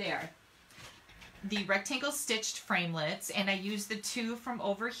see. Here they are. The rectangle stitched framelets, and I use the two from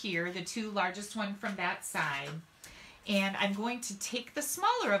over here, the two largest one from that side. And I'm going to take the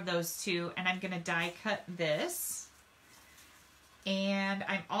smaller of those two, and I'm going to die cut this. And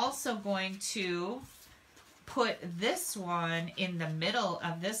I'm also going to put this one in the middle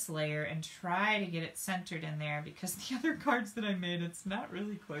of this layer and try to get it centered in there, because the other cards that I made, it's not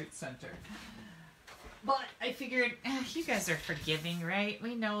really quite centered. But I figured, you guys are forgiving, right?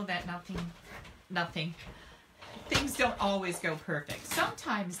 We know that things don't always go perfect.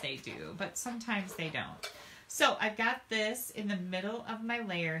 Sometimes they do, but sometimes they don't. So I've got this in the middle of my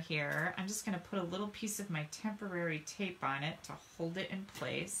layer here. I'm just going to put a little piece of my temporary tape on it to hold it in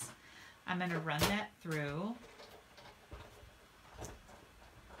place. I'm going to run that through.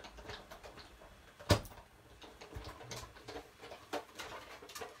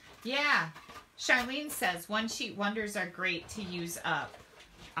 Yeah, Charlene says one sheet wonders are great to use up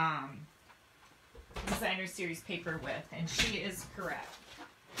designer series paper with, and she is correct.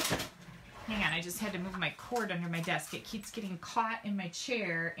 Hang on, I just had to move my cord under my desk. It keeps getting caught in my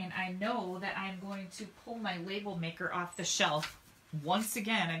chair, and I know that I'm going to pull my label maker off the shelf. Once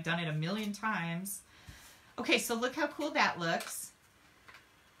again, I've done it a million times. Okay, so look how cool that looks.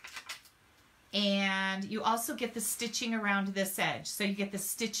 And you also get the stitching around this edge. So you get the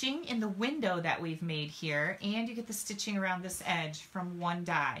stitching in the window that we've made here, and you get the stitching around this edge from one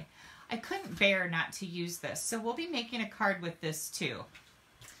die. I couldn't bear not to use this, so we'll be making a card with this too.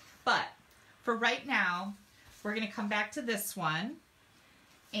 But for right now, we're going to come back to this one.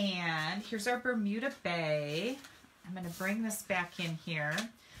 And here's our Bermuda Bay. I'm going to bring this back in here.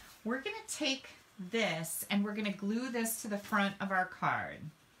 We're going to take this and we're going to glue this to the front of our card.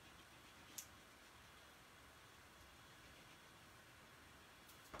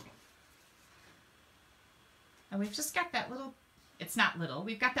 And we've just got that little, it's not little,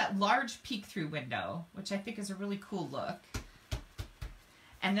 we've got that large peek-through window, which I think is a really cool look.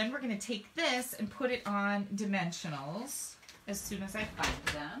 And then we're going to take this and put it on dimensionals as soon as I find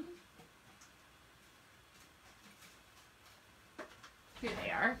them. Here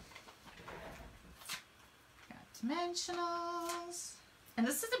they are. Got dimensionals. And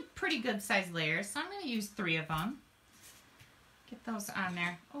this is a pretty good size layer, so I'm going to use 3 of them. Get those on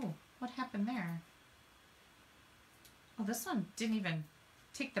there. Oh, what happened there? Oh, this one didn't even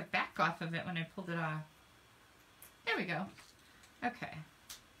take the back off of it when I pulled it off. There we go. Okay.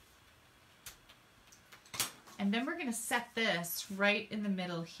 And then we're going to set this right in the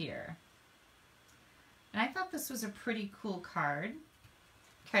middle here. And I thought this was a pretty cool card.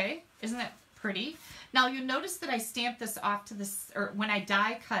 Okay, isn't that pretty? Now you'll notice that I stamped this off to this, or when I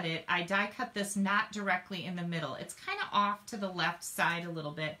die cut it, I die cut this not directly in the middle. It's kind of off to the left side a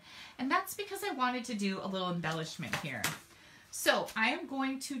little bit. And that's because I wanted to do a little embellishment here. So I am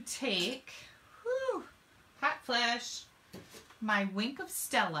going to take, hot flash, my Wink of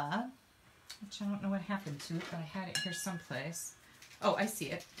Stella, which I don't know what happened to it, but I had it here someplace. Oh, I see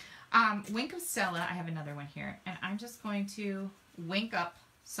it. Wink of Stella, I have another one here, and I'm just going to wink up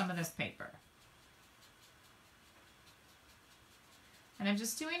some of this paper. And I'm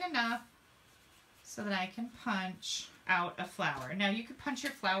just doing enough so that I can punch out a flower. Now you could punch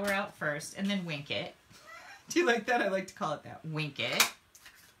your flower out first and then wink it. Do you like that? I like to call it that. Wink it.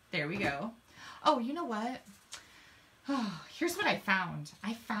 There we go. Oh, you know what? Oh, here's what I found.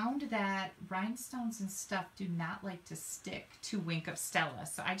 I found that rhinestones and stuff do not like to stick to Wink of Stella.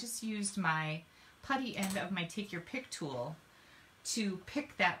 So I just used my putty end of my Take Your Pick tool to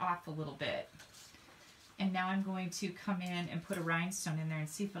pick that off a little bit. And now I'm going to come in and put a rhinestone in there and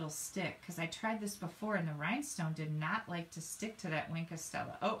see if it'll stick. Because I tried this before and the rhinestone did not like to stick to that Wink of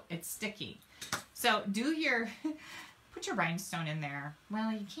Stella. Oh, it's sticky. So put your rhinestone in there.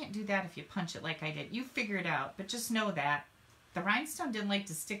 Well, you can't do that if you punch it like I did. You figure it out, but just know that the rhinestone didn't like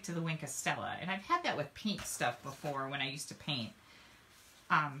to stick to the Wink of Stella. And I've had that with paint stuff before when I used to paint.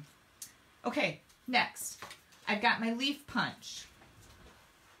 Okay, next. I've got my leaf punch.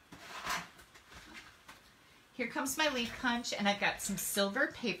 Here comes my leaf punch, and I've got some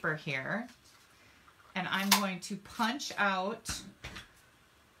silver paper here. And I'm going to punch out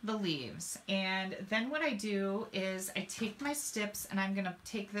the leaves. And then what I do is I take my snips and I'm going to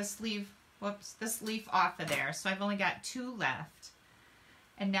take this leaf, this leaf off of there. So I've only got 2 left.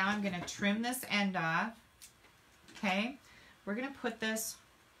 And now I'm going to trim this end off. Okay, we're going to put this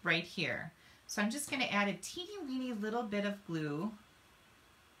right here. So I'm just going to add a teeny weeny little bit of glue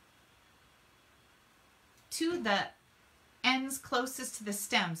to the ends closest to the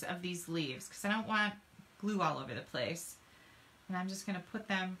stems of these leaves because I don't want glue all over the place. And I'm just going to put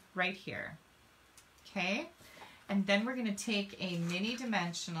them right here. Okay, and then we're going to take a mini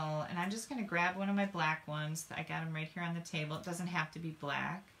dimensional and I'm just going to grab one of my black ones. I got them right here on the table. It doesn't have to be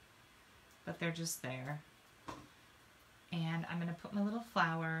black, but they're just there. And I'm going to put my little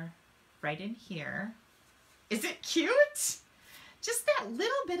flower right in here. Is it cute? Just that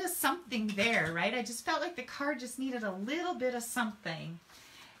little bit of something there, right? I just felt like the card just needed a little bit of something.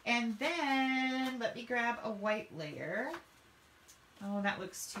 And then let me grab a white layer. Oh, that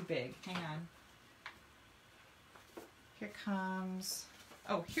looks too big. Hang on. Here comes,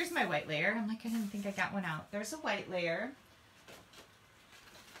 oh, here's my white layer. I'm like, I didn't think I got one out. There's a white layer.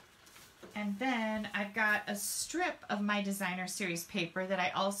 And then I've got a strip of my Designer Series paper that I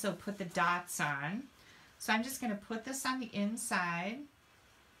also put the dots on. So I'm just going to put this on the inside.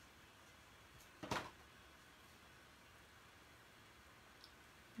 I'm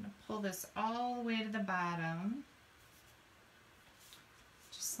going to pull this all the way to the bottom.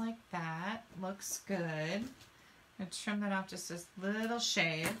 Just like that. Looks good. I'm going to trim that off just a little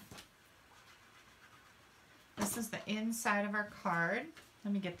shade. This is the inside of our card.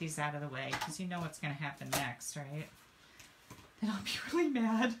 Let me get these out of the way because you know what's going to happen next, right? And I'll be really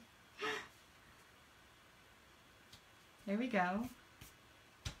mad. There we go.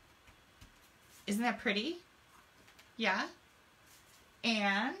 Isn't that pretty? Yeah.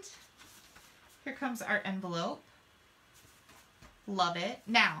 And here comes our envelope. Love it.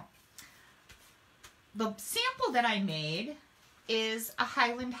 Now, the sample that I made is a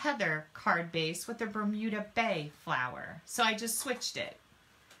Highland Heather card base with a Bermuda Bay flower. So I just switched it.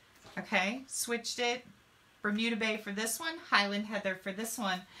 Okay, switched it. Bermuda Bay for this one, Highland Heather for this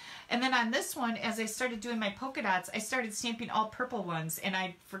one. And then on this one, as I started doing my polka dots, I started stamping all purple ones and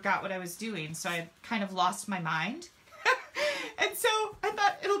I forgot what I was doing. So I kind of lost my mind. And so I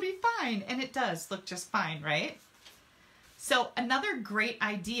thought it'll be fine. And it does look just fine, right? So another great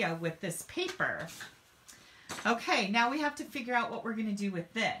idea with this paper. Okay, now we have to figure out what we're going to do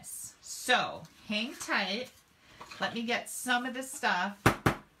with this. So hang tight. Let me get some of this stuff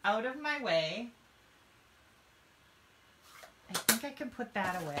out of my way. I think I can put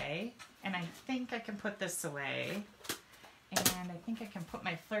that away. And I think I can put this away. And I think I can put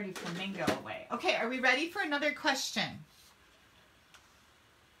my Flirty Flamingo away. Okay, are we ready for another question?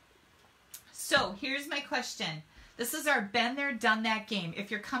 So here's my question. This is our Been There, Done That game.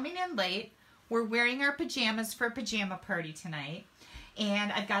 If you're coming in late, we're wearing our pajamas for a pajama party tonight.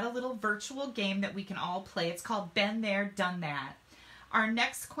 And I've got a little virtual game that we can all play. It's called Been There, Done That. Our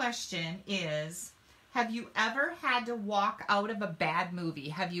next question is, have you ever had to walk out of a bad movie?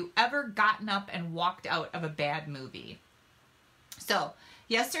 Have you ever gotten up and walked out of a bad movie? So,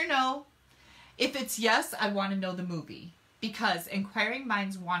 yes or no? If it's yes, I want to know the movie because inquiring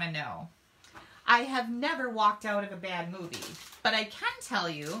minds want to know. I have never walked out of a bad movie, but I can tell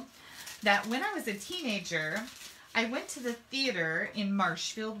you that when I was a teenager, I went to the theater in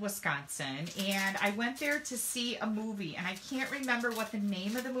Marshfield, Wisconsin, and I went there to see a movie, and I can't remember what the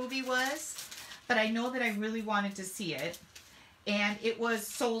name of the movie was, but I know that I really wanted to see it, and it was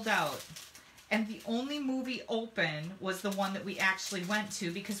sold out. And the only movie open was the one that we actually went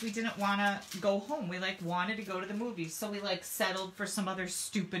to because we didn't want to go home. We wanted to go to the movies, so we settled for some other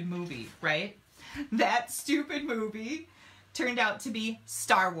stupid movie, right? That stupid movie turned out to be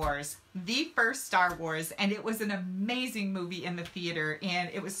Star Wars, the first Star Wars, and it was an amazing movie in the theater, and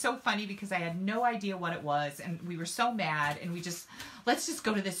it was so funny because I had no idea what it was, and we were so mad, and let's just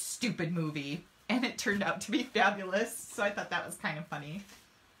go to this stupid movie, and it turned out to be fabulous, so I thought that was kind of funny.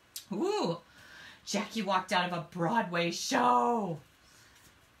 Ooh, Jackie walked out of a Broadway show.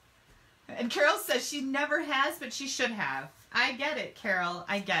 And Carol says she never has, but she should have. I get it, Carol,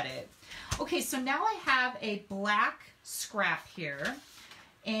 I get it. Okay, so now I have a black scrap here,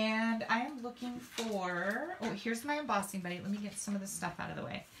 and I am looking for, oh, here's my embossing buddy. Let me get some of this stuff out of the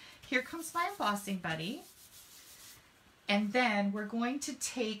way. Here comes my embossing buddy, and then we're going to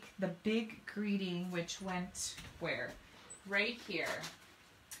take the big greeting, which went where? Right here.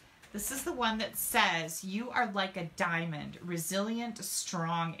 This is the one that says, you are like a diamond, resilient,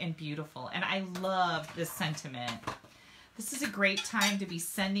 strong, and beautiful. And I love this sentiment. This is a great time to be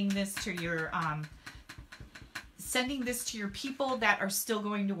sending this to your people that are still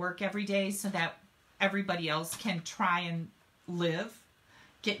going to work every day so that everybody else can try and live,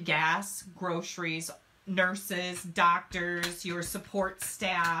 get gas, groceries, nurses, doctors, your support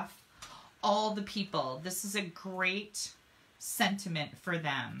staff, all the people. This is a great sentiment for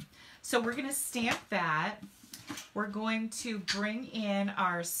them. So we're going to stamp that. We're going to bring in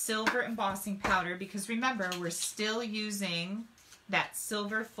our silver embossing powder because remember, we're still using that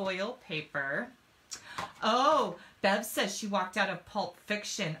silver foil paper. Oh, Bev says she walked out of Pulp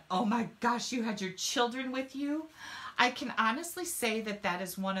Fiction. Oh my gosh, you had your children with you? I can honestly say that that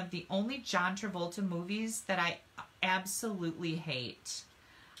is one of the only John Travolta movies that I absolutely hate.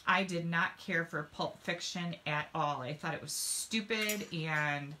 I did not care for Pulp Fiction at all. I thought it was stupid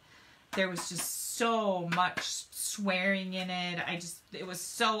and there was just so much swearing in it. It was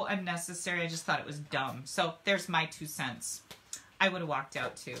so unnecessary. I just thought it was dumb. So there's my 2 cents. I would have walked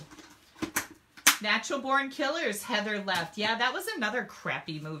out too. Natural Born Killers, Heather left. Yeah, that was another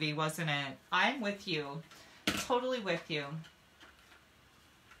crappy movie, wasn't it? I'm with you. Totally with you.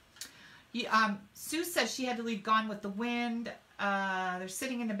 Sue says she had to leave Gone with the Wind. They're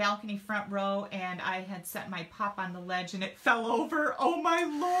sitting in the balcony front row, and I had set my pop on the ledge, and it fell over. Oh, my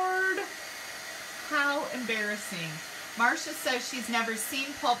Lord. How embarrassing. Marcia says she's never seen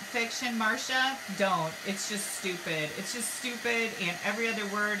Pulp Fiction. Marcia, don't. It's just stupid. It's just stupid, and every other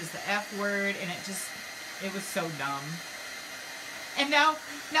word is the F word, and it was so dumb. And now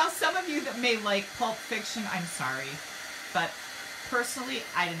some of you that may like Pulp Fiction, I'm sorry, but personally,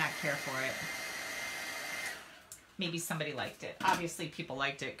 I did not care for it. maybe somebody liked it. Obviously people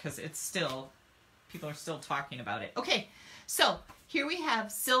liked it because it's still, people are still talking about it. Okay, so here we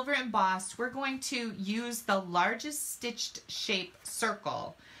have silver embossed. We're going to use the largest stitched shape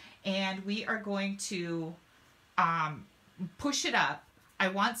circle, and we are going to push it up. I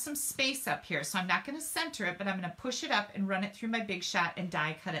want some space up here, so I'm not going to center it, but I'm going to push it up and run it through my Big Shot and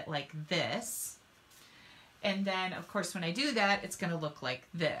die cut it like this. And then, of course, when I do that, it's going to look like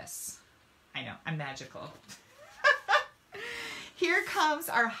this. I know, I'm magical. Here comes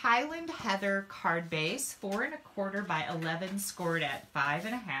our Highland Heather card base, 4 1/4 by 11, scored at 5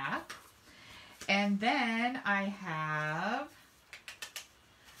 1/2. And then I have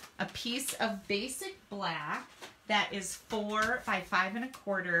a piece of basic black that is 4 by 5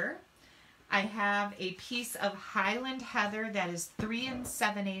 1/4. I have a piece of Highland Heather that is 3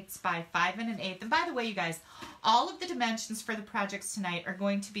 7/8 by 5 1/8. And by the way, you guys, all of the dimensions for the projects tonight are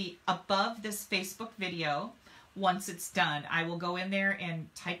going to be above this Facebook video. Once it's done, I will go in there and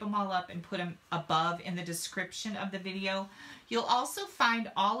type them all up and put them above in the description of the video. You'll also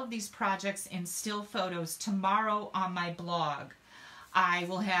find all of these projects in still photos tomorrow on my blog. I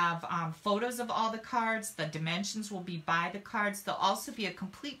will have photos of all the cards. The dimensions will be by the cards. There'll also be a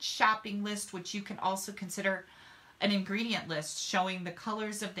complete shopping list, which you can also consider an ingredient list showing the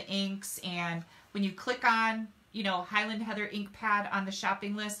colors of the inks. And when you click on, you know, Highland Heather ink pad on the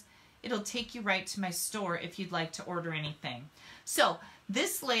shopping list, it'll take you right to my store if you'd like to order anything. So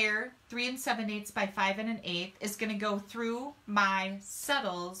this layer, 3 7/8 by 5 1/8, is going to go through my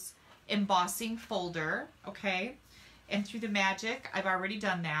Settles embossing folder, okay? And through the magic, I've already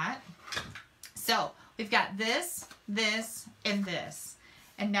done that. So we've got this, this, and this.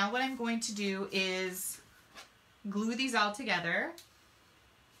 And now what I'm going to do is glue these all together.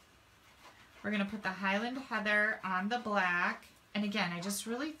 We're going to put the Highland Heather on the black. And again, I just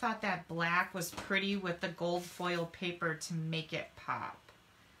really thought that black was pretty with the gold foil paper to make it pop.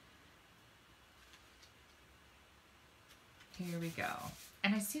 Here we go.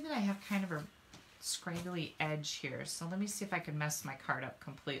 And I see that I have kind of a scraggly edge here. So let me see if I can mess my card up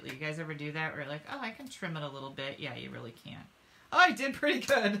completely. You guys ever do that where you're like, oh, I can trim it a little bit? Yeah, you really can't. Oh, I did pretty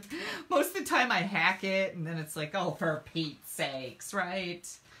good. Most of the time I hack it and then it's like, oh, for Pete's sakes, right?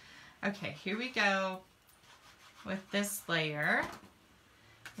 Okay, here we go. With this layer,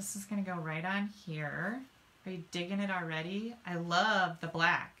 this is going to go right on here. Are you digging it already? I love the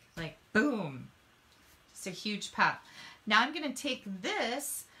black. Like, boom. Just a huge pop. Now I'm going to take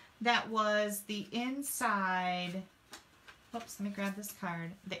this that was the inside, whoops, let me grab this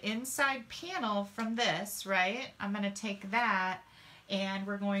card. The inside panel from this, right? I'm going to take that and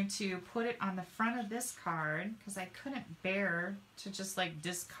we're going to put it on the front of this card because I couldn't bear to just like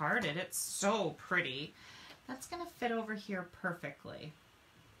discard it. It's so pretty. That's going to fit over here perfectly.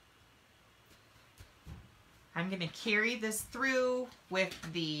 I'm going to carry this through with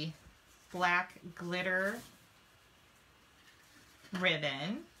the black glitter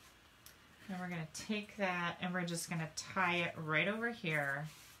ribbon. And we're going to take that and we're just going to tie it right over here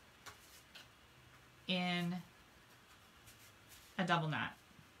in a double knot.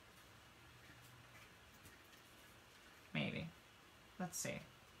 Maybe. Let's see.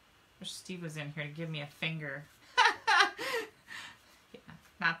 Wish Steve was in here to give me a finger. Yeah,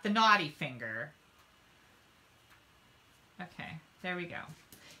 not the naughty finger. Okay, there we go.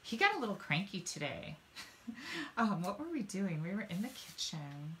 He got a little cranky today. What were we doing? We were in the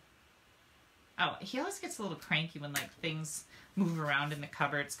kitchen. Oh, he always gets a little cranky when like things move around in the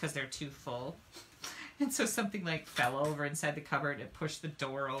cupboards because they're too full. And so something like fell over inside the cupboard, it pushed the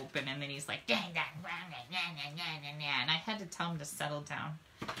door open, and then he's like, and I had to tell him to settle down.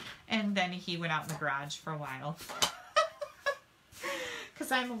 And then he went out in the garage for a while.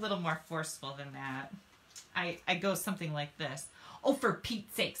 Because I'm a little more forceful than that. I go something like this. Oh, for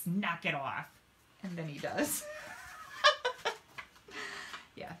Pete's sakes, knock it off. And then he does.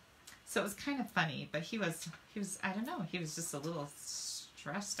 Yeah. So it was kind of funny, but he was, I don't know, he was just a little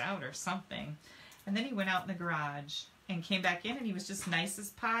stressed out or something. And then he went out in the garage and came back in and he was just nice as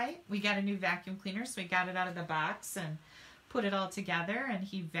pie. We got a new vacuum cleaner, so we got it out of the box and put it all together, and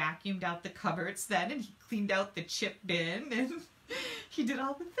he vacuumed out the cupboards then, and he cleaned out the chip bin, and he did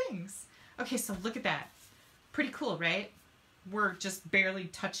all the things. Okay, so look at that. Pretty cool, right? We're just barely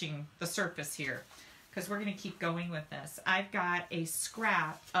touching the surface here because we're going to keep going with this. I've got a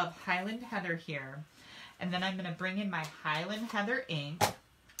scrap of Highland Heather here, and then I'm going to bring in my Highland Heather ink,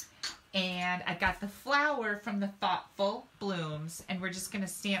 and I got the flower from the Thoughtful Blooms, and we're just going to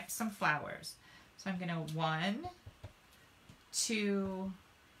stamp some flowers. So I'm going to 1, 2,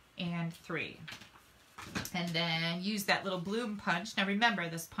 and 3. And then use that little bloom punch. Now remember,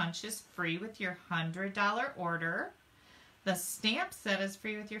 this punch is free with your $100 order. The stamp set is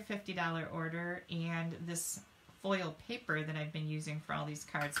free with your $50 order. And this foil paper that I've been using for all these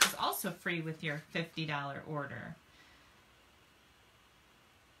cards is also free with your $50 order.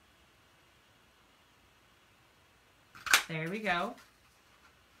 There we go.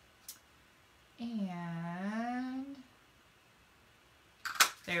 And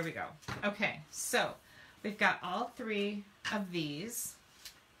there we go. Okay, so we've got all three of these.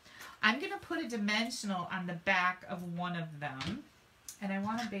 I'm going to put a dimensional on the back of one of them. And I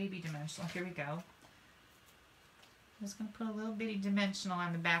want a baby dimensional. Here we go. I'm just going to put a little bitty dimensional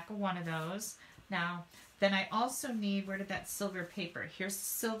on the back of one of those. Now, then I also need, where did that silver paper? Here's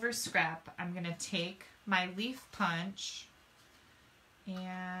silver scrap. I'm going to take my leaf punch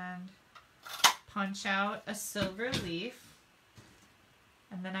and punch out a silver leaf.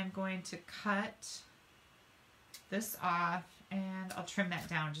 And then I'm going to cut this off and I'll trim that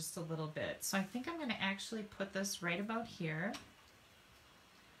down just a little bit. So I think I'm going to actually put this right about here.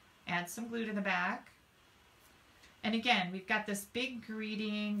 Add some glue to the back. And again, we've got this big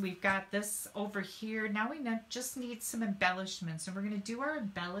greeting. We've got this over here. Now we just need some embellishments. And we're going to do our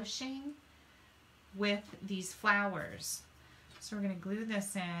embellishing with these flowers. So we're going to glue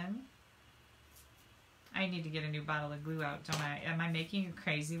this in. I need to get a new bottle of glue out, don't I? Am I making you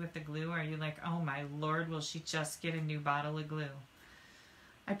crazy with the glue? Are you like, oh my Lord, will she just get a new bottle of glue?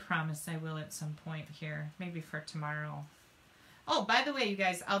 I promise I will at some point here. Maybe for tomorrow. Oh, by the way, you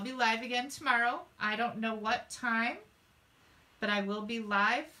guys, I'll be live again tomorrow. I don't know what time, but I will be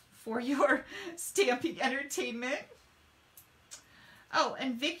live for your stamping entertainment. Oh,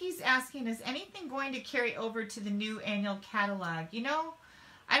 and Vicky's asking, is anything going to carry over to the new annual catalog? You know,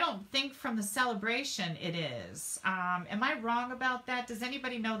 I don't think from the celebration it is. Am I wrong about that? Does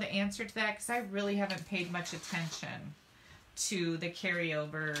anybody know the answer to that? Because I really haven't paid much attention to the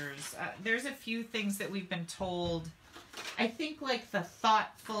carryovers. There's a few things that we've been told. I think like the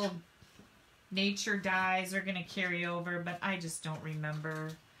thoughtful nature dies are going to carry over, but I just don't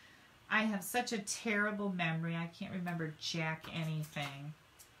remember. I have such a terrible memory. I can't remember jack anything.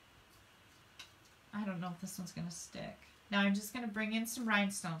 I don't know if this one's going to stick. Now I'm just going to bring in some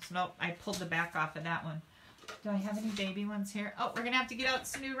rhinestones. Nope, I pulled the back off of that one. Do I have any baby ones here? Oh, we're going to have to get out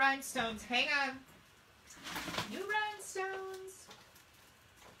some new rhinestones. Hang on. New rhinestones.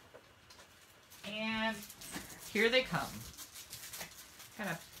 And here they come. Got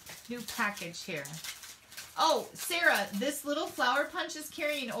a new package here. Oh, Sarah, this little flower punch is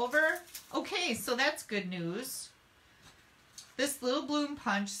carrying over. Okay, so that's good news. This little bloom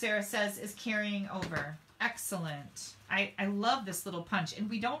punch, Sarah says, is carrying over. Excellent. I love this little punch. And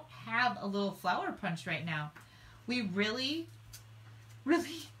we don't have a little flower punch right now. We really, I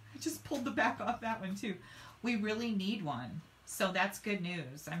just pulled the back off that one too. We really need one. So that's good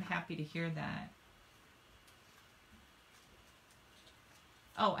news. I'm happy to hear that.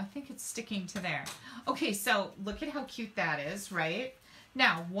 Oh, I think it's sticking to there. Okay, so look at how cute that is, right?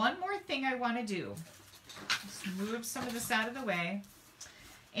 Now, one more thing I want to do. Just move some of this out of the way.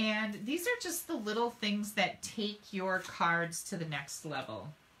 And these are just the little things that take your cards to the next level.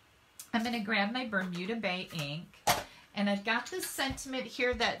 I'm going to grab my Bermuda Bay ink. And I've got this sentiment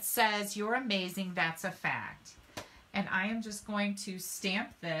here that says, "You're amazing, that's a fact." And I am just going to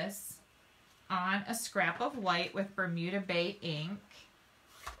stamp this on a scrap of white with Bermuda Bay ink.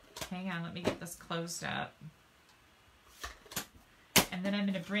 Hang on, let me get this closed up. And then I'm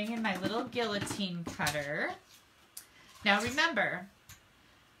going to bring in my little guillotine cutter. Now remember,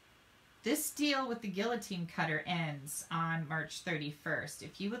 this deal with the guillotine cutter ends on March 31st.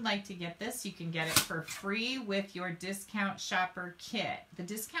 If you would like to get this, you can get it for free with your Discount Shopper Kit. The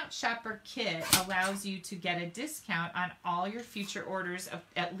Discount Shopper Kit allows you to get a discount on all your future orders of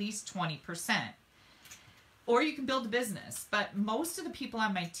at least 20%. Or you can build a business. But most of the people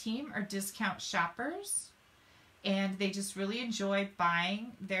on my team are discount shoppers. And they just really enjoy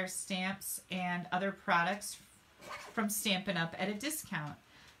buying their stamps and other products from Stampin' Up! At a discount.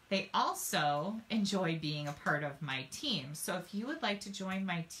 They also enjoy being a part of my team. So if you would like to join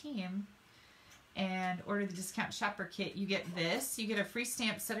my team and order the Discount Shopper Kit, you get this. You get a free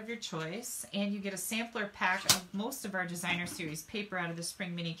stamp set of your choice. And you get a sampler pack of most of our Designer Series paper out of the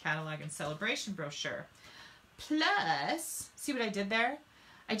Spring Mini Catalog and Celebration brochure. Plus, see what I did there?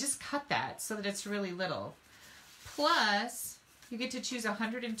 I just cut that so that it's really little. Plus, you get to choose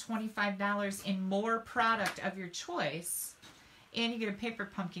 $125 in more product of your choice, and you get a paper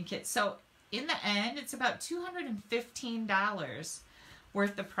pumpkin kit. So in the end, it's about $215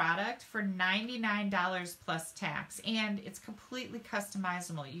 worth of product for $99 plus tax, and it's completely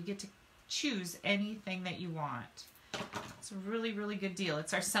customizable. You get to choose anything that you want. It's a really, really good deal.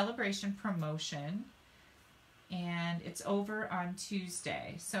 It's our celebration promotion, and it's over on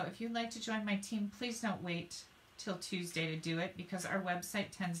Tuesday. So if you'd like to join my team, please don't wait till Tuesday to do it because our website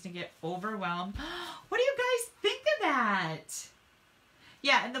tends to get overwhelmed. What do you guys think of that?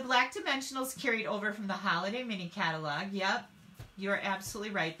 Yeah, and the black dimensionals carried over from the holiday mini catalog. Yep, you're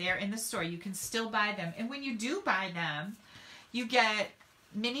absolutely right. They're in the store. You can still buy them. And when you do buy them, you get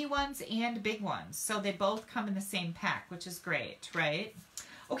mini ones and big ones. So they both come in the same pack, which is great, right?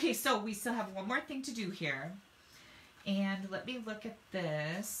 Okay, so we still have one more thing to do here. And let me look at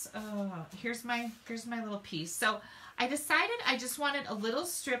this. Oh, here's my little piece. So I decided I just wanted a little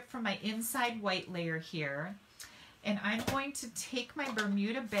strip from my inside white layer here. And I'm going to take my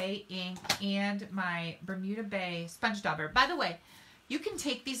Bermuda Bay ink and my Bermuda Bay sponge dauber. By the way, you can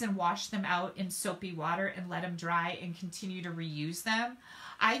take these and wash them out in soapy water and let them dry and continue to reuse them.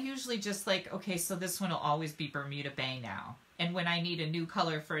 I usually just like, okay, so this one will always be Bermuda Bay now. And when I need a new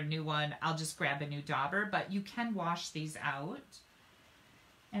color for a new one, I'll just grab a new dauber. But you can wash these out.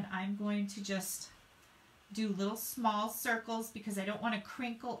 And I'm going to just do little small circles because I don't want to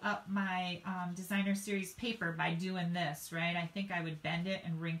crinkle up my designer series paper by doing this, right? I think I would bend it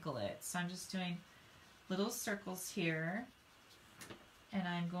and wrinkle it. So I'm just doing little circles here. And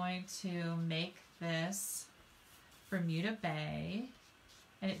I'm going to make this Bermuda Bay.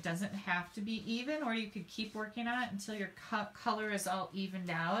 And it doesn't have to be even, or you could keep working on it until your color is all evened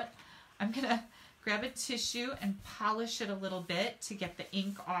out. I'm going to grab a tissue and polish it a little bit to get the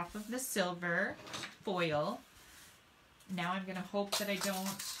ink off of the silver foil. Now I'm going to hope that I don't...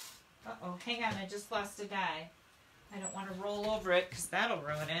 Uh-oh, hang on, I just lost a die. I don't want to roll over it because that'll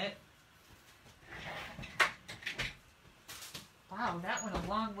ruin it. Wow, that went a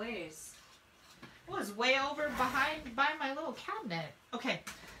long ways. It was way over behind by my little cabinet. Okay,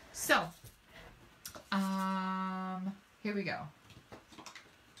 so, here we go.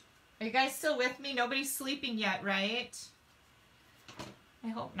 Are you guys still with me? Nobody's sleeping yet, right? I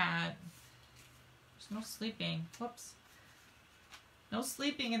hope not. There's no sleeping. Whoops. No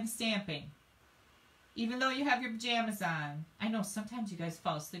sleeping and stamping. Even though you have your pajamas on. I know sometimes you guys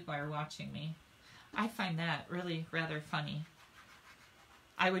fall asleep while you're watching me. I find that really rather funny.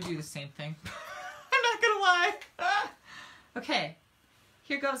 I would do the same thing. I'm not gonna lie. Okay,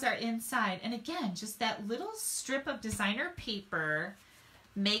 here goes our inside. And again, just that little strip of designer paper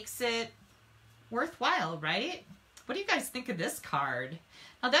makes it worthwhile, right? What do you guys think of this card?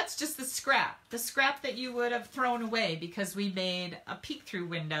 Now that's just the scrap that you would have thrown away because we made a peek-through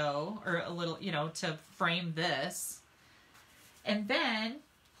window or a little, you know, to frame this. And then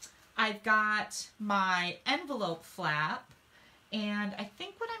I've got my envelope flap. And I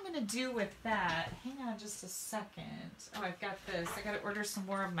think what I'm going to do with that, hang on just a second. Oh, I've got this. I got to order some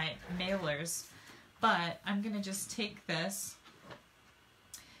more of my mailers. But I'm going to just take this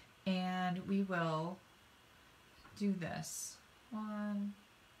and we will do this. 1,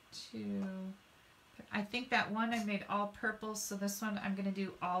 2. I think that one I made all purple, so this one I'm going to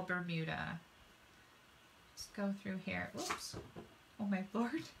do all Bermuda. Let's go through here. Whoops. Oh my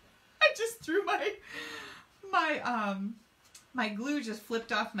Lord. I just threw my glue just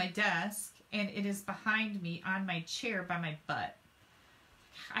flipped off my desk, and it is behind me on my chair by my butt.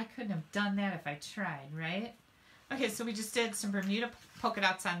 I couldn't have done that if I tried, right? Okay, so we just did some Bermuda polka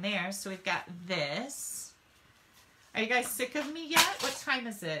dots on there, so we've got this. Are you guys sick of me yet? What time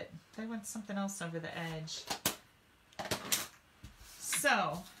is it? I want something else over the edge.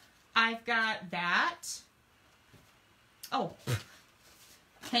 So, I've got that. Oh,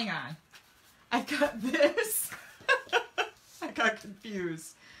 hang on. I've got this. I got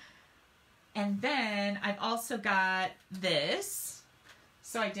confused. And then I've also got this.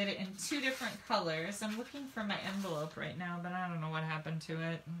 So I did it in 2 different colors. I'm looking for my envelope right now, but I don't know what happened to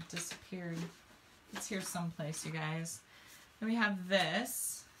it. It disappeared. It's here someplace, you guys. Then we have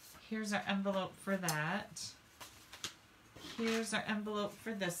this. Here's our envelope for that. Here's our envelope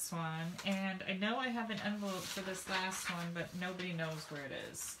for this one. And I know I have an envelope for this last one, but nobody knows where it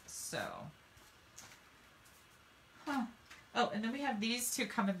is. So, oh, and then we have these 2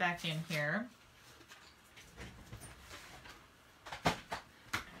 coming back in here.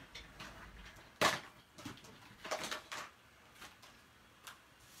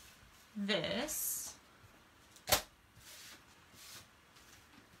 This.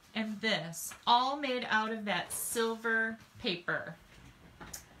 And this. All made out of that silver paper.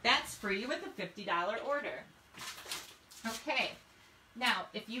 That's free with a $50 order. Okay. Now,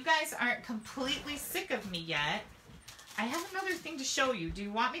 if you guys aren't completely sick of me yet, I have another thing to show you. Do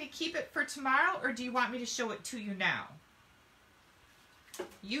you want me to keep it for tomorrow, or do you want me to show it to you now?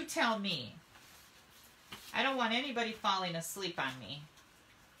 You tell me. I don't want anybody falling asleep on me.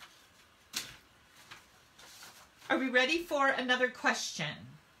 Are we ready for another question?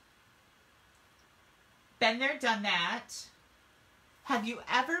 Been there, done that. Have you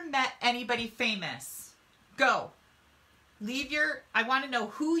ever met anybody famous? Go. Leave your, I want to know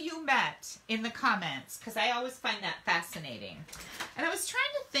who you met in the comments, because I always find that fascinating. And I was trying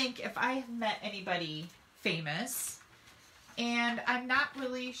to think if I have met anybody famous, and I'm not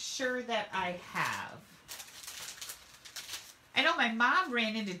really sure that I have. I know my mom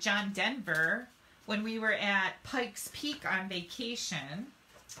ran into John Denver when we were at Pikes Peak on vacation,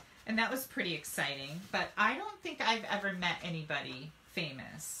 and that was pretty exciting, but I don't think I've ever met anybody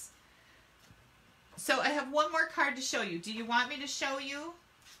famous. So I have one more card to show you. Do you want me to show you?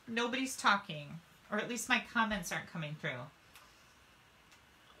 Nobody's talking, or at least my comments aren't coming through.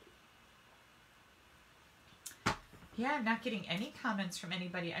 Yeah, I'm not getting any comments from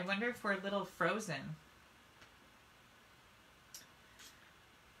anybody. I wonder if we're a little frozen.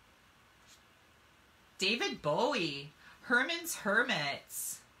 David Bowie, Herman's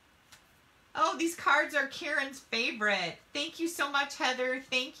Hermits. Oh, these cards are Karen's favorite. Thank you so much, Heather.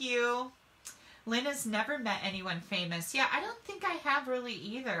 Thank you. Lynn has never met anyone famous. Yeah, I don't think I have really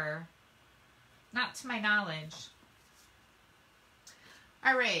either. Not to my knowledge.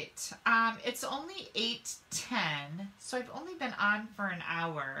 All right. It's only 8:10, so I've only been on for an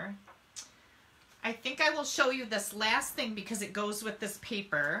hour. I think I will show you this last thing because it goes with this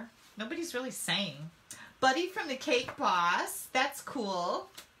paper. Nobody's really saying. Buddy from the Cake Boss. That's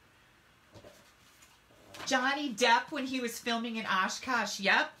cool. Johnny Depp when he was filming in Oshkosh.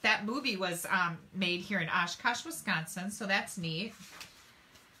 Yep, that movie was made here in Oshkosh, Wisconsin, so that's neat.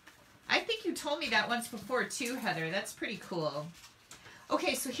 I think you told me that once before too, Heather. That's pretty cool.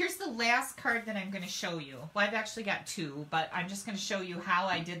 Okay, so here's the last card that I'm going to show you. Well, I've actually got two, but I'm just going to show you how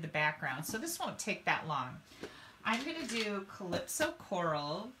I did the background. So this won't take that long. I'm going to do Calypso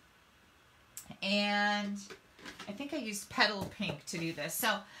Coral, and I think I used Petal Pink to do this.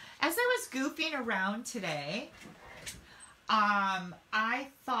 So as I was goofing around today, I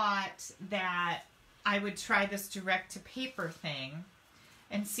thought that I would try this direct to paper thing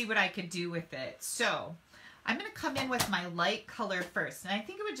and see what I could do with it. So I'm going to come in with my light color first. And I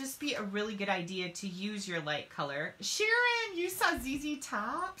think it would just be a really good idea to use your light color. Sharon, you saw ZZ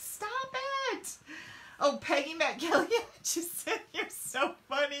Top? Stop it. Oh, Peggy McGillian just said you're so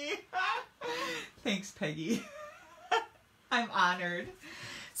funny. Thanks, Peggy. I'm honored.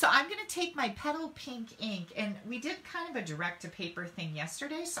 So I'm going to take my Petal Pink ink, and we did kind of a direct to paper thing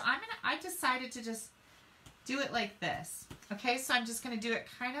yesterday. So I decided to just do it like this. Okay, so I'm just going to do it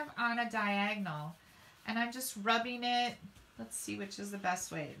kind of on a diagonal. And I'm just rubbing it. Let's see which is the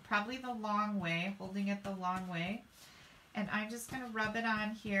best way. Probably the long way, holding it the long way. And I'm just going to rub it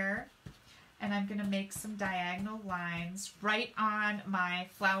on here. And I'm going to make some diagonal lines right on my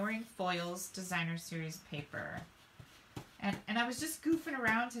Flowering Foils Designer Series paper. And I was just goofing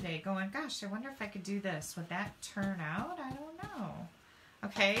around today going, gosh, I wonder if I could do this. Would that turn out? I don't know.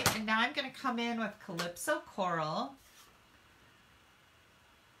 Okay, and now I'm going to come in with Calypso Coral.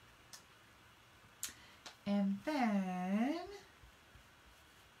 And then,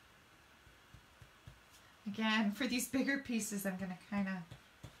 again, for these bigger pieces, I'm going to kind of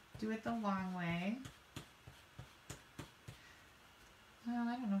do it the long way. Well,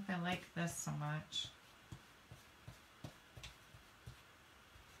 I don't know if I like this so much.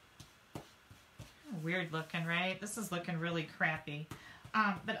 Weird looking, right? This is looking really crappy.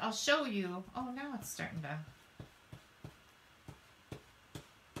 But I'll show you. Oh, now it's starting to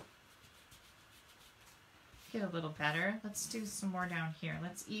get a little better. Let's do some more down here.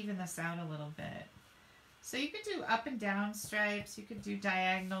 Let's even this out a little bit. So you could do up and down stripes. You could do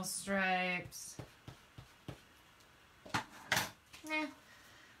diagonal stripes.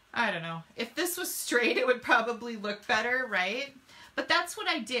 I don't know. If this was straight, it would probably look better, right? But that's what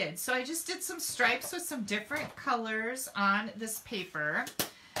I did. So I just did some stripes with some different colors on this paper.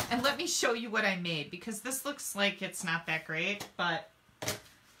 And let me show you what I made, because this looks like it's not that great, but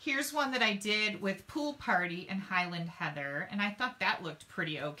here's one that I did with Pool Party and Highland Heather, and I thought that looked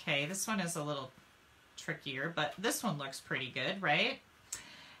pretty okay. This one is a little trickier, but this one looks pretty good, right?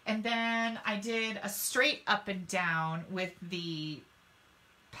 And then I did a straight up and down with the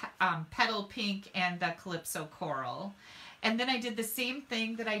Petal Pink and the Calypso Coral. And then I did the same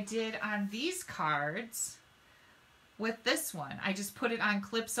thing that I did on these cards with this one. I just put it on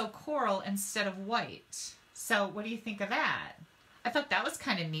Calypso Coral instead of white. So what do you think of that? I thought that was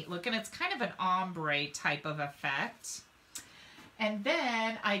kind of neat looking. It's kind of an ombre type of effect. And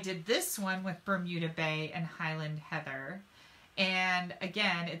then I did this one with Bermuda Bay and Highland Heather. And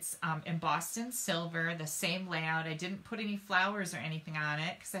again, it's embossed in silver, the same layout. I didn't put any flowers or anything on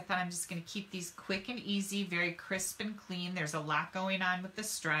it because I thought I'm just going to keep these quick and easy, very crisp and clean. There's a lot going on with the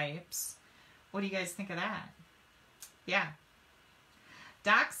stripes. What do you guys think of that? Yeah.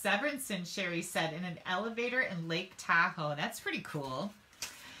 Doc Severinson, Sherry said, in an elevator in Lake Tahoe. That's pretty cool.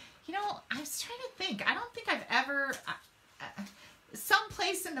 You know, I was trying to think. I don't think I've ever...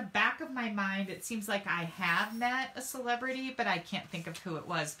 someplace in the back of my mind, it seems like I have met a celebrity, but I can't think of who it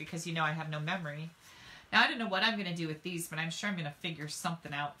was because, you know, I have no memory. Now, I don't know what I'm going to do with these, but I'm sure I'm going to figure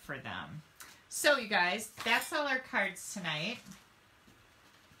something out for them. So, you guys, that's all our cards tonight.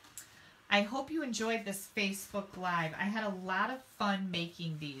 I hope you enjoyed this Facebook Live. I had a lot of fun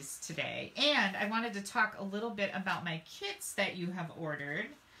making these today. And I wanted to talk a little bit about my kits that you have ordered.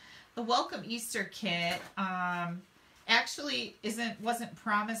 The Welcome Easter kit, actually wasn't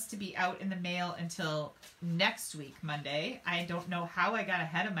promised to be out in the mail until next week, Monday. I don't know how I got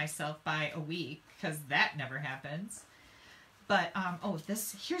ahead of myself by a week, because that never happens. But, oh,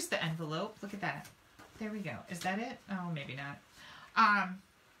 here's the envelope. Look at that. There we go. Is that it? Oh, maybe not.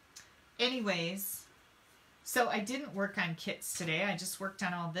 Anyways, so I didn't work on kits today. I just worked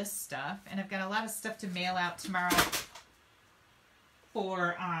on all this stuff, and I've got a lot of stuff to mail out tomorrow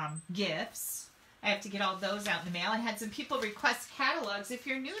for gifts. I have to get all those out in the mail. I had some people request catalogs. If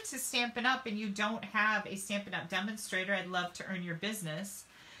you're new to Stampin' Up! And you don't have a Stampin' Up! Demonstrator, I'd love to earn your business.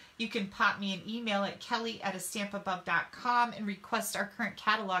 You can pop me an email at kelly@astampinupbub.com and request our current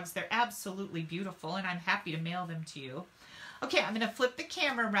catalogs. They're absolutely beautiful, and I'm happy to mail them to you. Okay, I'm going to flip the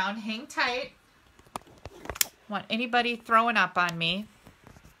camera around. Hang tight. Want anybody throwing up on me?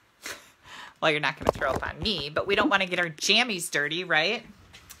 Well, you're not going to throw up on me, but we don't want to get our jammies dirty, right?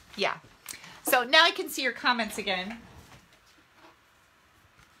 Yeah. So now I can see your comments again.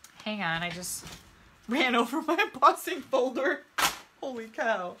 Hang on, I just ran over my embossing folder. Holy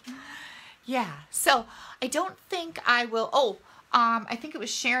cow. Yeah, so I don't think I will... I think it was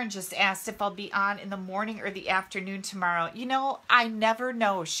Sharon just asked if I'll be on in the morning or the afternoon tomorrow. You know, I never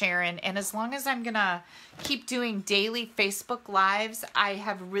know, Sharon. And as long as I'm going to keep doing daily Facebook Lives, I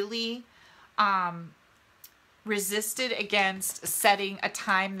have really... resisted against setting a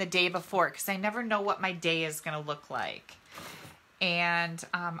time the day before because I never know what my day is going to look like. And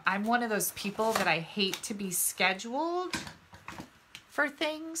I'm one of those people that I hate to be scheduled for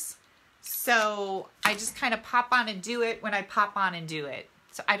things. So I just kind of pop on and do it when I pop on and do it.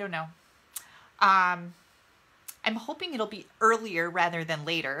 So I don't know. I'm hoping it'll be earlier rather than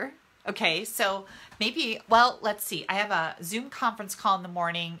later. Okay, so maybe, well, let's see. I have a Zoom conference call in the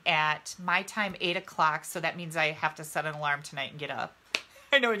morning at my time, 8 o'clock. So that means I have to set an alarm tonight and get up.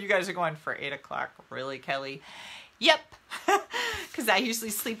 I know you guys are going for 8 o'clock. Really, Kelly? Yep, because I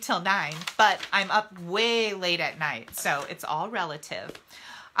usually sleep till 9, but I'm up way late at night. So it's all relative.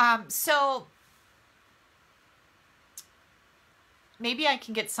 So maybe I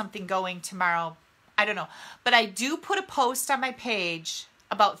can get something going tomorrow. I don't know. But I do put a post on my page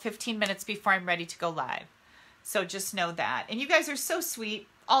about 15 minutes before I'm ready to go live. So just know that. And you guys are so sweet.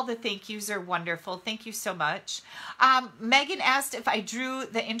 All the thank yous are wonderful. Thank you so much. Megan asked if I drew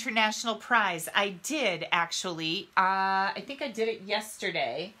the international prize. I did, actually. I think I did it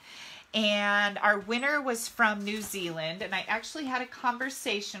yesterday. And our winner was from New Zealand. And I actually had a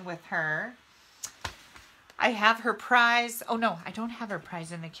conversation with her. I have her prize. Oh, no, I don't have her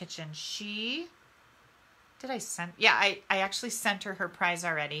prize in the kitchen. Did I send? Yeah, I actually sent her prize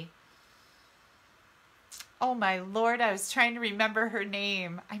already. Oh my Lord, I was trying to remember her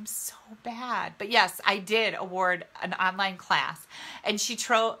name. I'm so bad. But yes, I did award an online class. And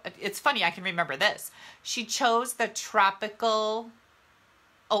it's funny, I can remember this. She chose the Tropical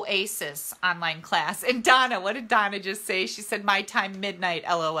Oasis online class. And Donna, what did Donna just say? She said, my time, midnight,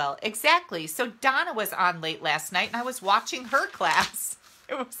 LOL. Exactly. So Donna was on late last night and I was watching her class.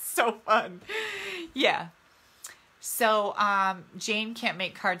 It was so fun. Yeah. So, Jane can't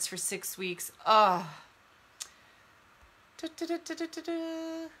make cards for 6 weeks. Oh.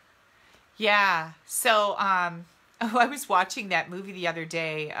 Yeah. So, I was watching that movie the other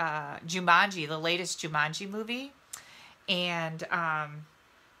day, Jumanji, the latest Jumanji movie. And,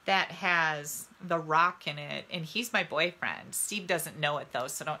 that has The Rock in it. And he's my boyfriend. Steve doesn't know it, though,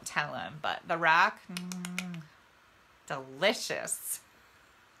 so don't tell him. But The Rock, delicious.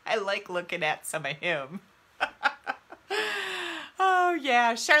 I like looking at some of him. Oh,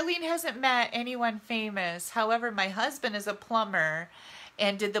 yeah. Charlene hasn't met anyone famous. However, my husband is a plumber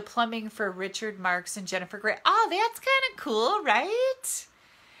and did the plumbing for Richard Marx and Jennifer Grey. Oh, that's kind of cool, right?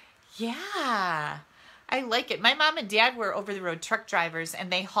 Yeah. I like it. My mom and dad were over-the-road truck drivers,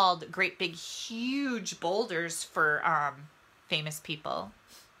 and they hauled great big, huge boulders for famous people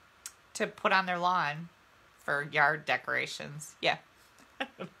to put on their lawn for yard decorations. Yeah.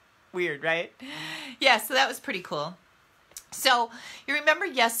 Weird, right? Yeah, so that was pretty cool. So you remember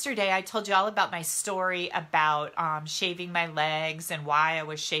yesterday I told you all about my story about shaving my legs and why I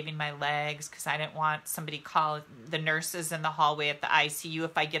was shaving my legs because I didn't want somebody call the nurses in the hallway at the ICU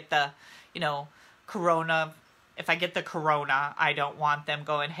if I get the, corona. If I get the corona, I don't want them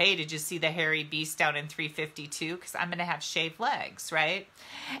going, hey, did you see the hairy beast down in 352? Because I'm going to have shaved legs, right?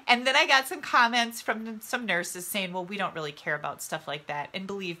 And then I got some comments from some nurses saying, well, we don't really care about stuff like that. And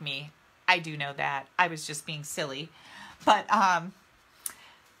believe me, I do know that. I was just being silly. But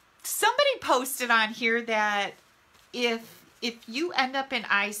somebody posted on here that if you end up in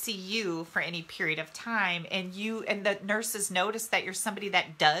ICU for any period of time and the nurses notice that you're somebody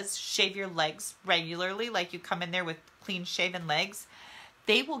that does shave your legs regularly, like you come in there with clean shaven legs,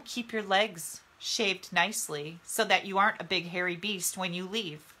 they will keep your legs shaved nicely so that you aren't a big hairy beast when you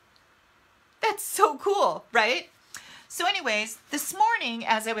leave. That's so cool, right? So anyways, this morning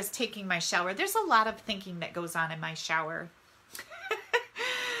as I was taking my shower, there's a lot of thinking that goes on in my shower.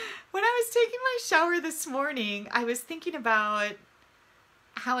 When I was taking my shower this morning, I was thinking about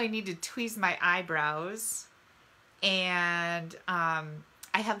how I need to tweeze my eyebrows. And I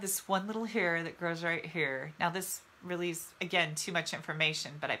have this one little hair that grows right here. Now this really is, again, too much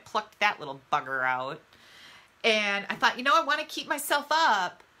information, but I plucked that little bugger out. And I thought, I want to keep myself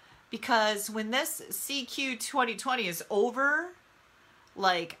up because when this CQ 2020 is over,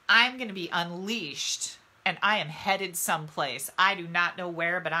 like, I'm going to be unleashed. And I am headed someplace. I do not know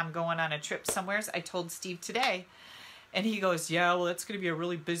where, but I'm going on a trip somewhere. I told Steve today. And he goes, yeah, well, it's going to be a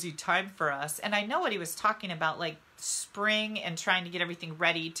really busy time for us. And I know what he was talking about, like spring and trying to get everything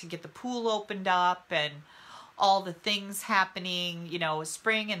ready to get the pool opened up and all the things happening.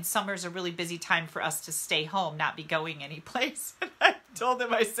 Spring and summer's a really busy time for us to stay home, not be going anyplace. And I told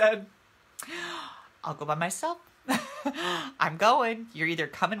him, I said, I'll go by myself. I'm going. You're either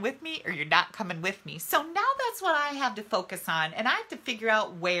coming with me or you're not coming with me. So now that's what I have to focus on. And I have to figure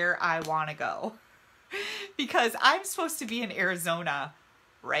out where I want to go. Because I'm supposed to be in Arizona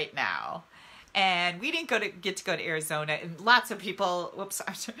right now. And we didn't get to go to Arizona. And lots of people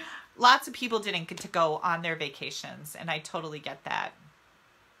didn't get to go on their vacations. And I totally get that.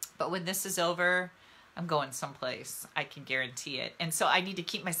 But when this is over, I'm going someplace. I can guarantee it. And so I need to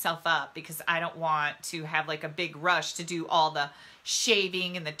keep myself up because I don't want to have like a big rush to do all the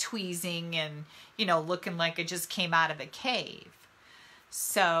shaving and the tweezing and, looking like I just came out of a cave.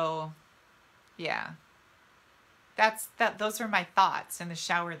 So, yeah. Those are my thoughts in the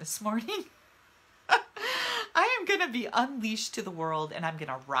shower this morning. I am going to be unleashed to the world and I'm going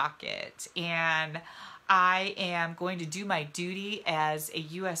to rock it. And I am going to do my duty as a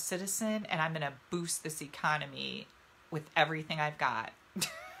U.S. citizen, and I'm going to boost this economy with everything I've got. So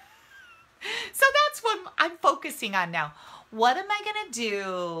that's what I'm focusing on now. What am I going to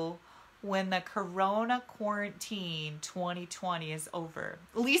do when the Corona quarantine 2020 is over?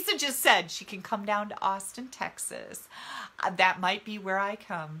 Lisa just said she can come down to Austin, Texas. That might be where I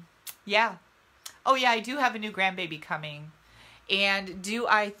come. Yeah. Oh, yeah, I do have a new grandbaby coming. And do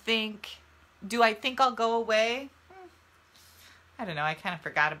I think I'll go away? I don't know. I kind of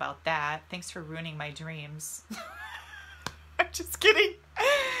forgot about that. Thanks for ruining my dreams. I'm just kidding.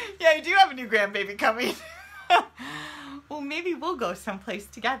 Yeah, I do have a new grandbaby coming. Well, maybe we'll go someplace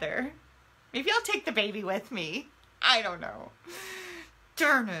together. Maybe I'll take the baby with me. I don't know.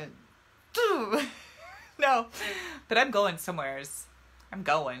 Darn it. No, but I'm going somewheres. I'm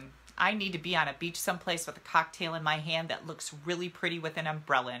going. I need to be on a beach someplace with a cocktail in my hand that looks really pretty with an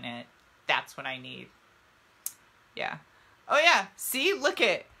umbrella in it. That's what I need. Yeah. Oh, yeah. See? Look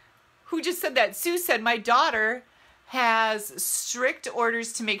at who just said that. Sue said, my daughter has strict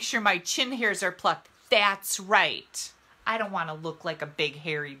orders to make sure my chin hairs are plucked. That's right. I don't want to look like a big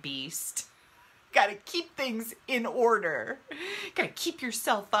hairy beast. Got to keep things in order. Got to keep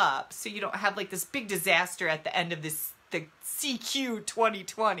yourself up so you don't have like this big disaster at the end of the CQ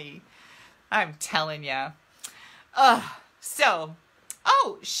 2020. I'm telling you.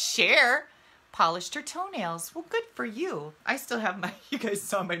 Cher polished her toenails. Well, good for you. I still have you guys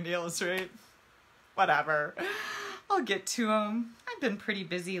saw my nails, right? Whatever. I'll get to them. I've been pretty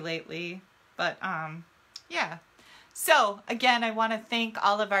busy lately, but yeah. So again, I want to thank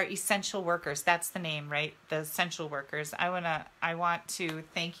all of our essential workers. That's the name, right? The essential workers. I want to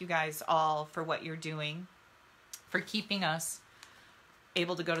thank you guys all for what you're doing, for keeping us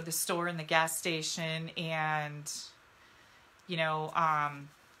able to go to the store and the gas station and,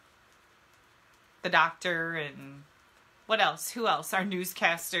 the doctor and what else? Who else? Our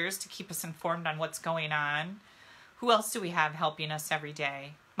newscasters to keep us informed on what's going on. Who else do we have helping us every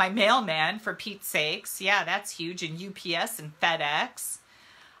day? My mailman, for Pete's sakes. Yeah, that's huge. And UPS and FedEx.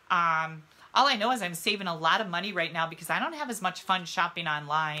 All I know is I'm saving a lot of money right now because I don't have as much fun shopping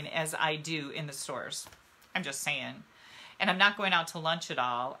online as I do in the stores. I'm just saying. And I'm not going out to lunch at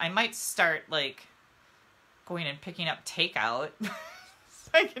all. I might start like going and picking up takeout.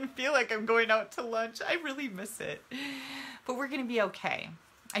 I can feel like I'm going out to lunch. I really miss it. But we're going to be okay.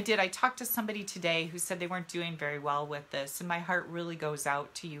 I talked to somebody today who said they weren't doing very well with this. And my heart really goes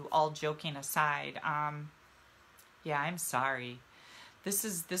out to you, all joking aside. Yeah, I'm sorry. This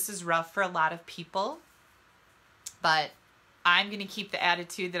is rough for a lot of people. But I'm going to keep the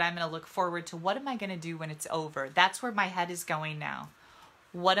attitude that I'm going to look forward to what am I going to do when it's over. That's where my head is going now.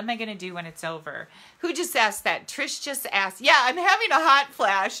 What am I going to do when it's over? Who just asked that? Trish just asked. Yeah, I'm having a hot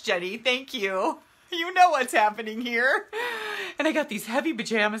flash, Jenny. Thank you. You know what's happening here. And I got these heavy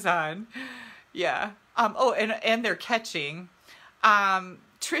pajamas on. Yeah. Oh, and they're catching.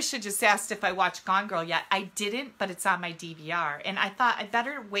 Trisha just asked if I watched Gone Girl yet. I didn't, but it's on my DVR. And I thought I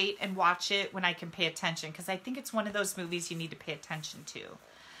better wait and watch it when I can pay attention, because I think it's one of those movies you need to pay attention to.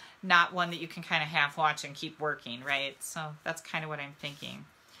 Not one that you can kind of half watch and keep working, right? So that's kind of what I'm thinking.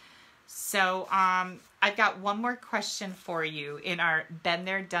 So I've got one more question for you in our Been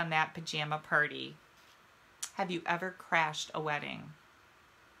There, Done That pajama party. Have you ever crashed a wedding?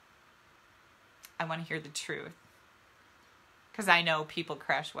 I want to hear the truth. Because I know people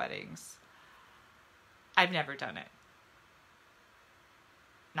crash weddings. I've never done it.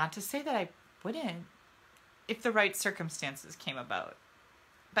 Not to say that I wouldn't if the right circumstances came about.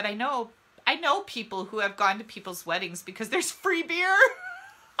 But I know people who have gone to people's weddings because there's free beer.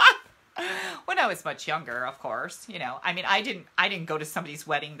 When I was much younger, of course, you know. I mean, I didn't go to somebody's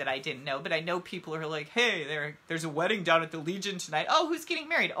wedding that I didn't know, but I know people who are like, hey, there's a wedding down at the Legion tonight. Oh, who's getting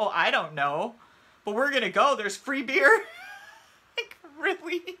married? Oh, I don't know. But we're going to go. There's free beer. Like,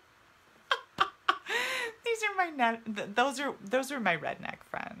 really? Those are my redneck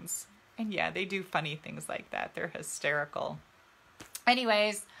friends. And yeah, they do funny things like that. They're hysterical.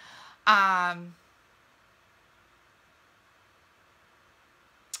 Anyways, hi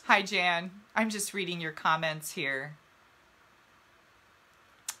Jan. I'm just reading your comments here.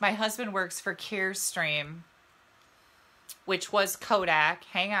 My husband works for Carestream, which was Kodak.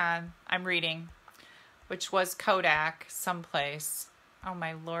 Hang on, I'm reading. Which was Kodak someplace. Oh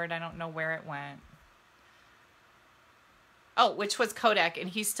my Lord, I don't know where it went. Oh, which was Kodak, and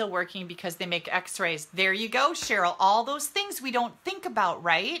he's still working because they make x-rays. There you go, Cheryl. All those things we don't think about,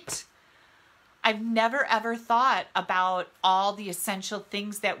 right? I've never ever thought about all the essential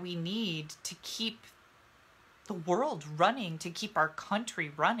things that we need to keep the world running, to keep our country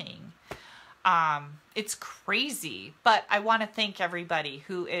running. It's crazy, but I want to thank everybody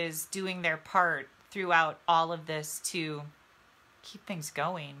who is doing their part throughout all of this to keep things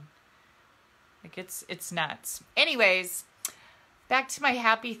going. Like, it's nuts. Anyways, back to my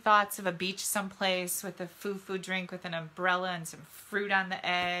happy thoughts of a beach someplace with a foo-foo drink with an umbrella and some fruit on the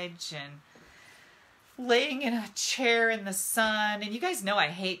edge and laying in a chair in the sun. And you guys know I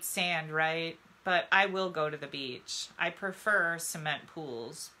hate sand, right? But I will go to the beach. I prefer cement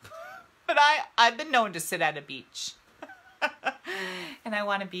pools. But I've been known to sit at a beach. And I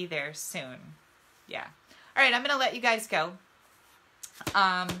want to be there soon. Yeah. All right, I'm going to let you guys go.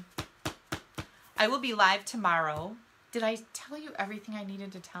 I will be live tomorrow. Did I tell you everything I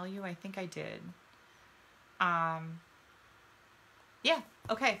needed to tell you? I think I did. Yeah,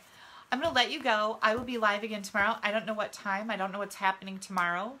 okay. I'm going to let you go. I will be live again tomorrow. I don't know what time. I don't know what's happening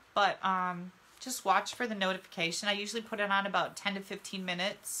tomorrow. But just watch for the notification. I usually put it on about 10 to 15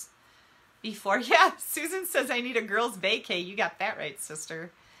 minutes before. Yeah, Susan says I need a girl's vacay. You got that right,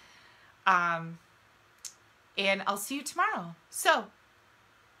 sister. And I'll see you tomorrow. So,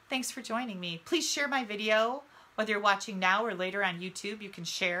 thanks for joining me. Please share my video. Whether you're watching now or later on YouTube, you can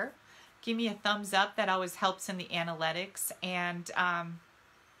share. Give me a thumbs up. That always helps in the analytics. And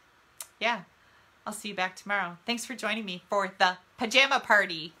yeah, I'll see you back tomorrow. Thanks for joining me for the pajama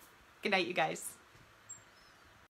party. Good night, you guys.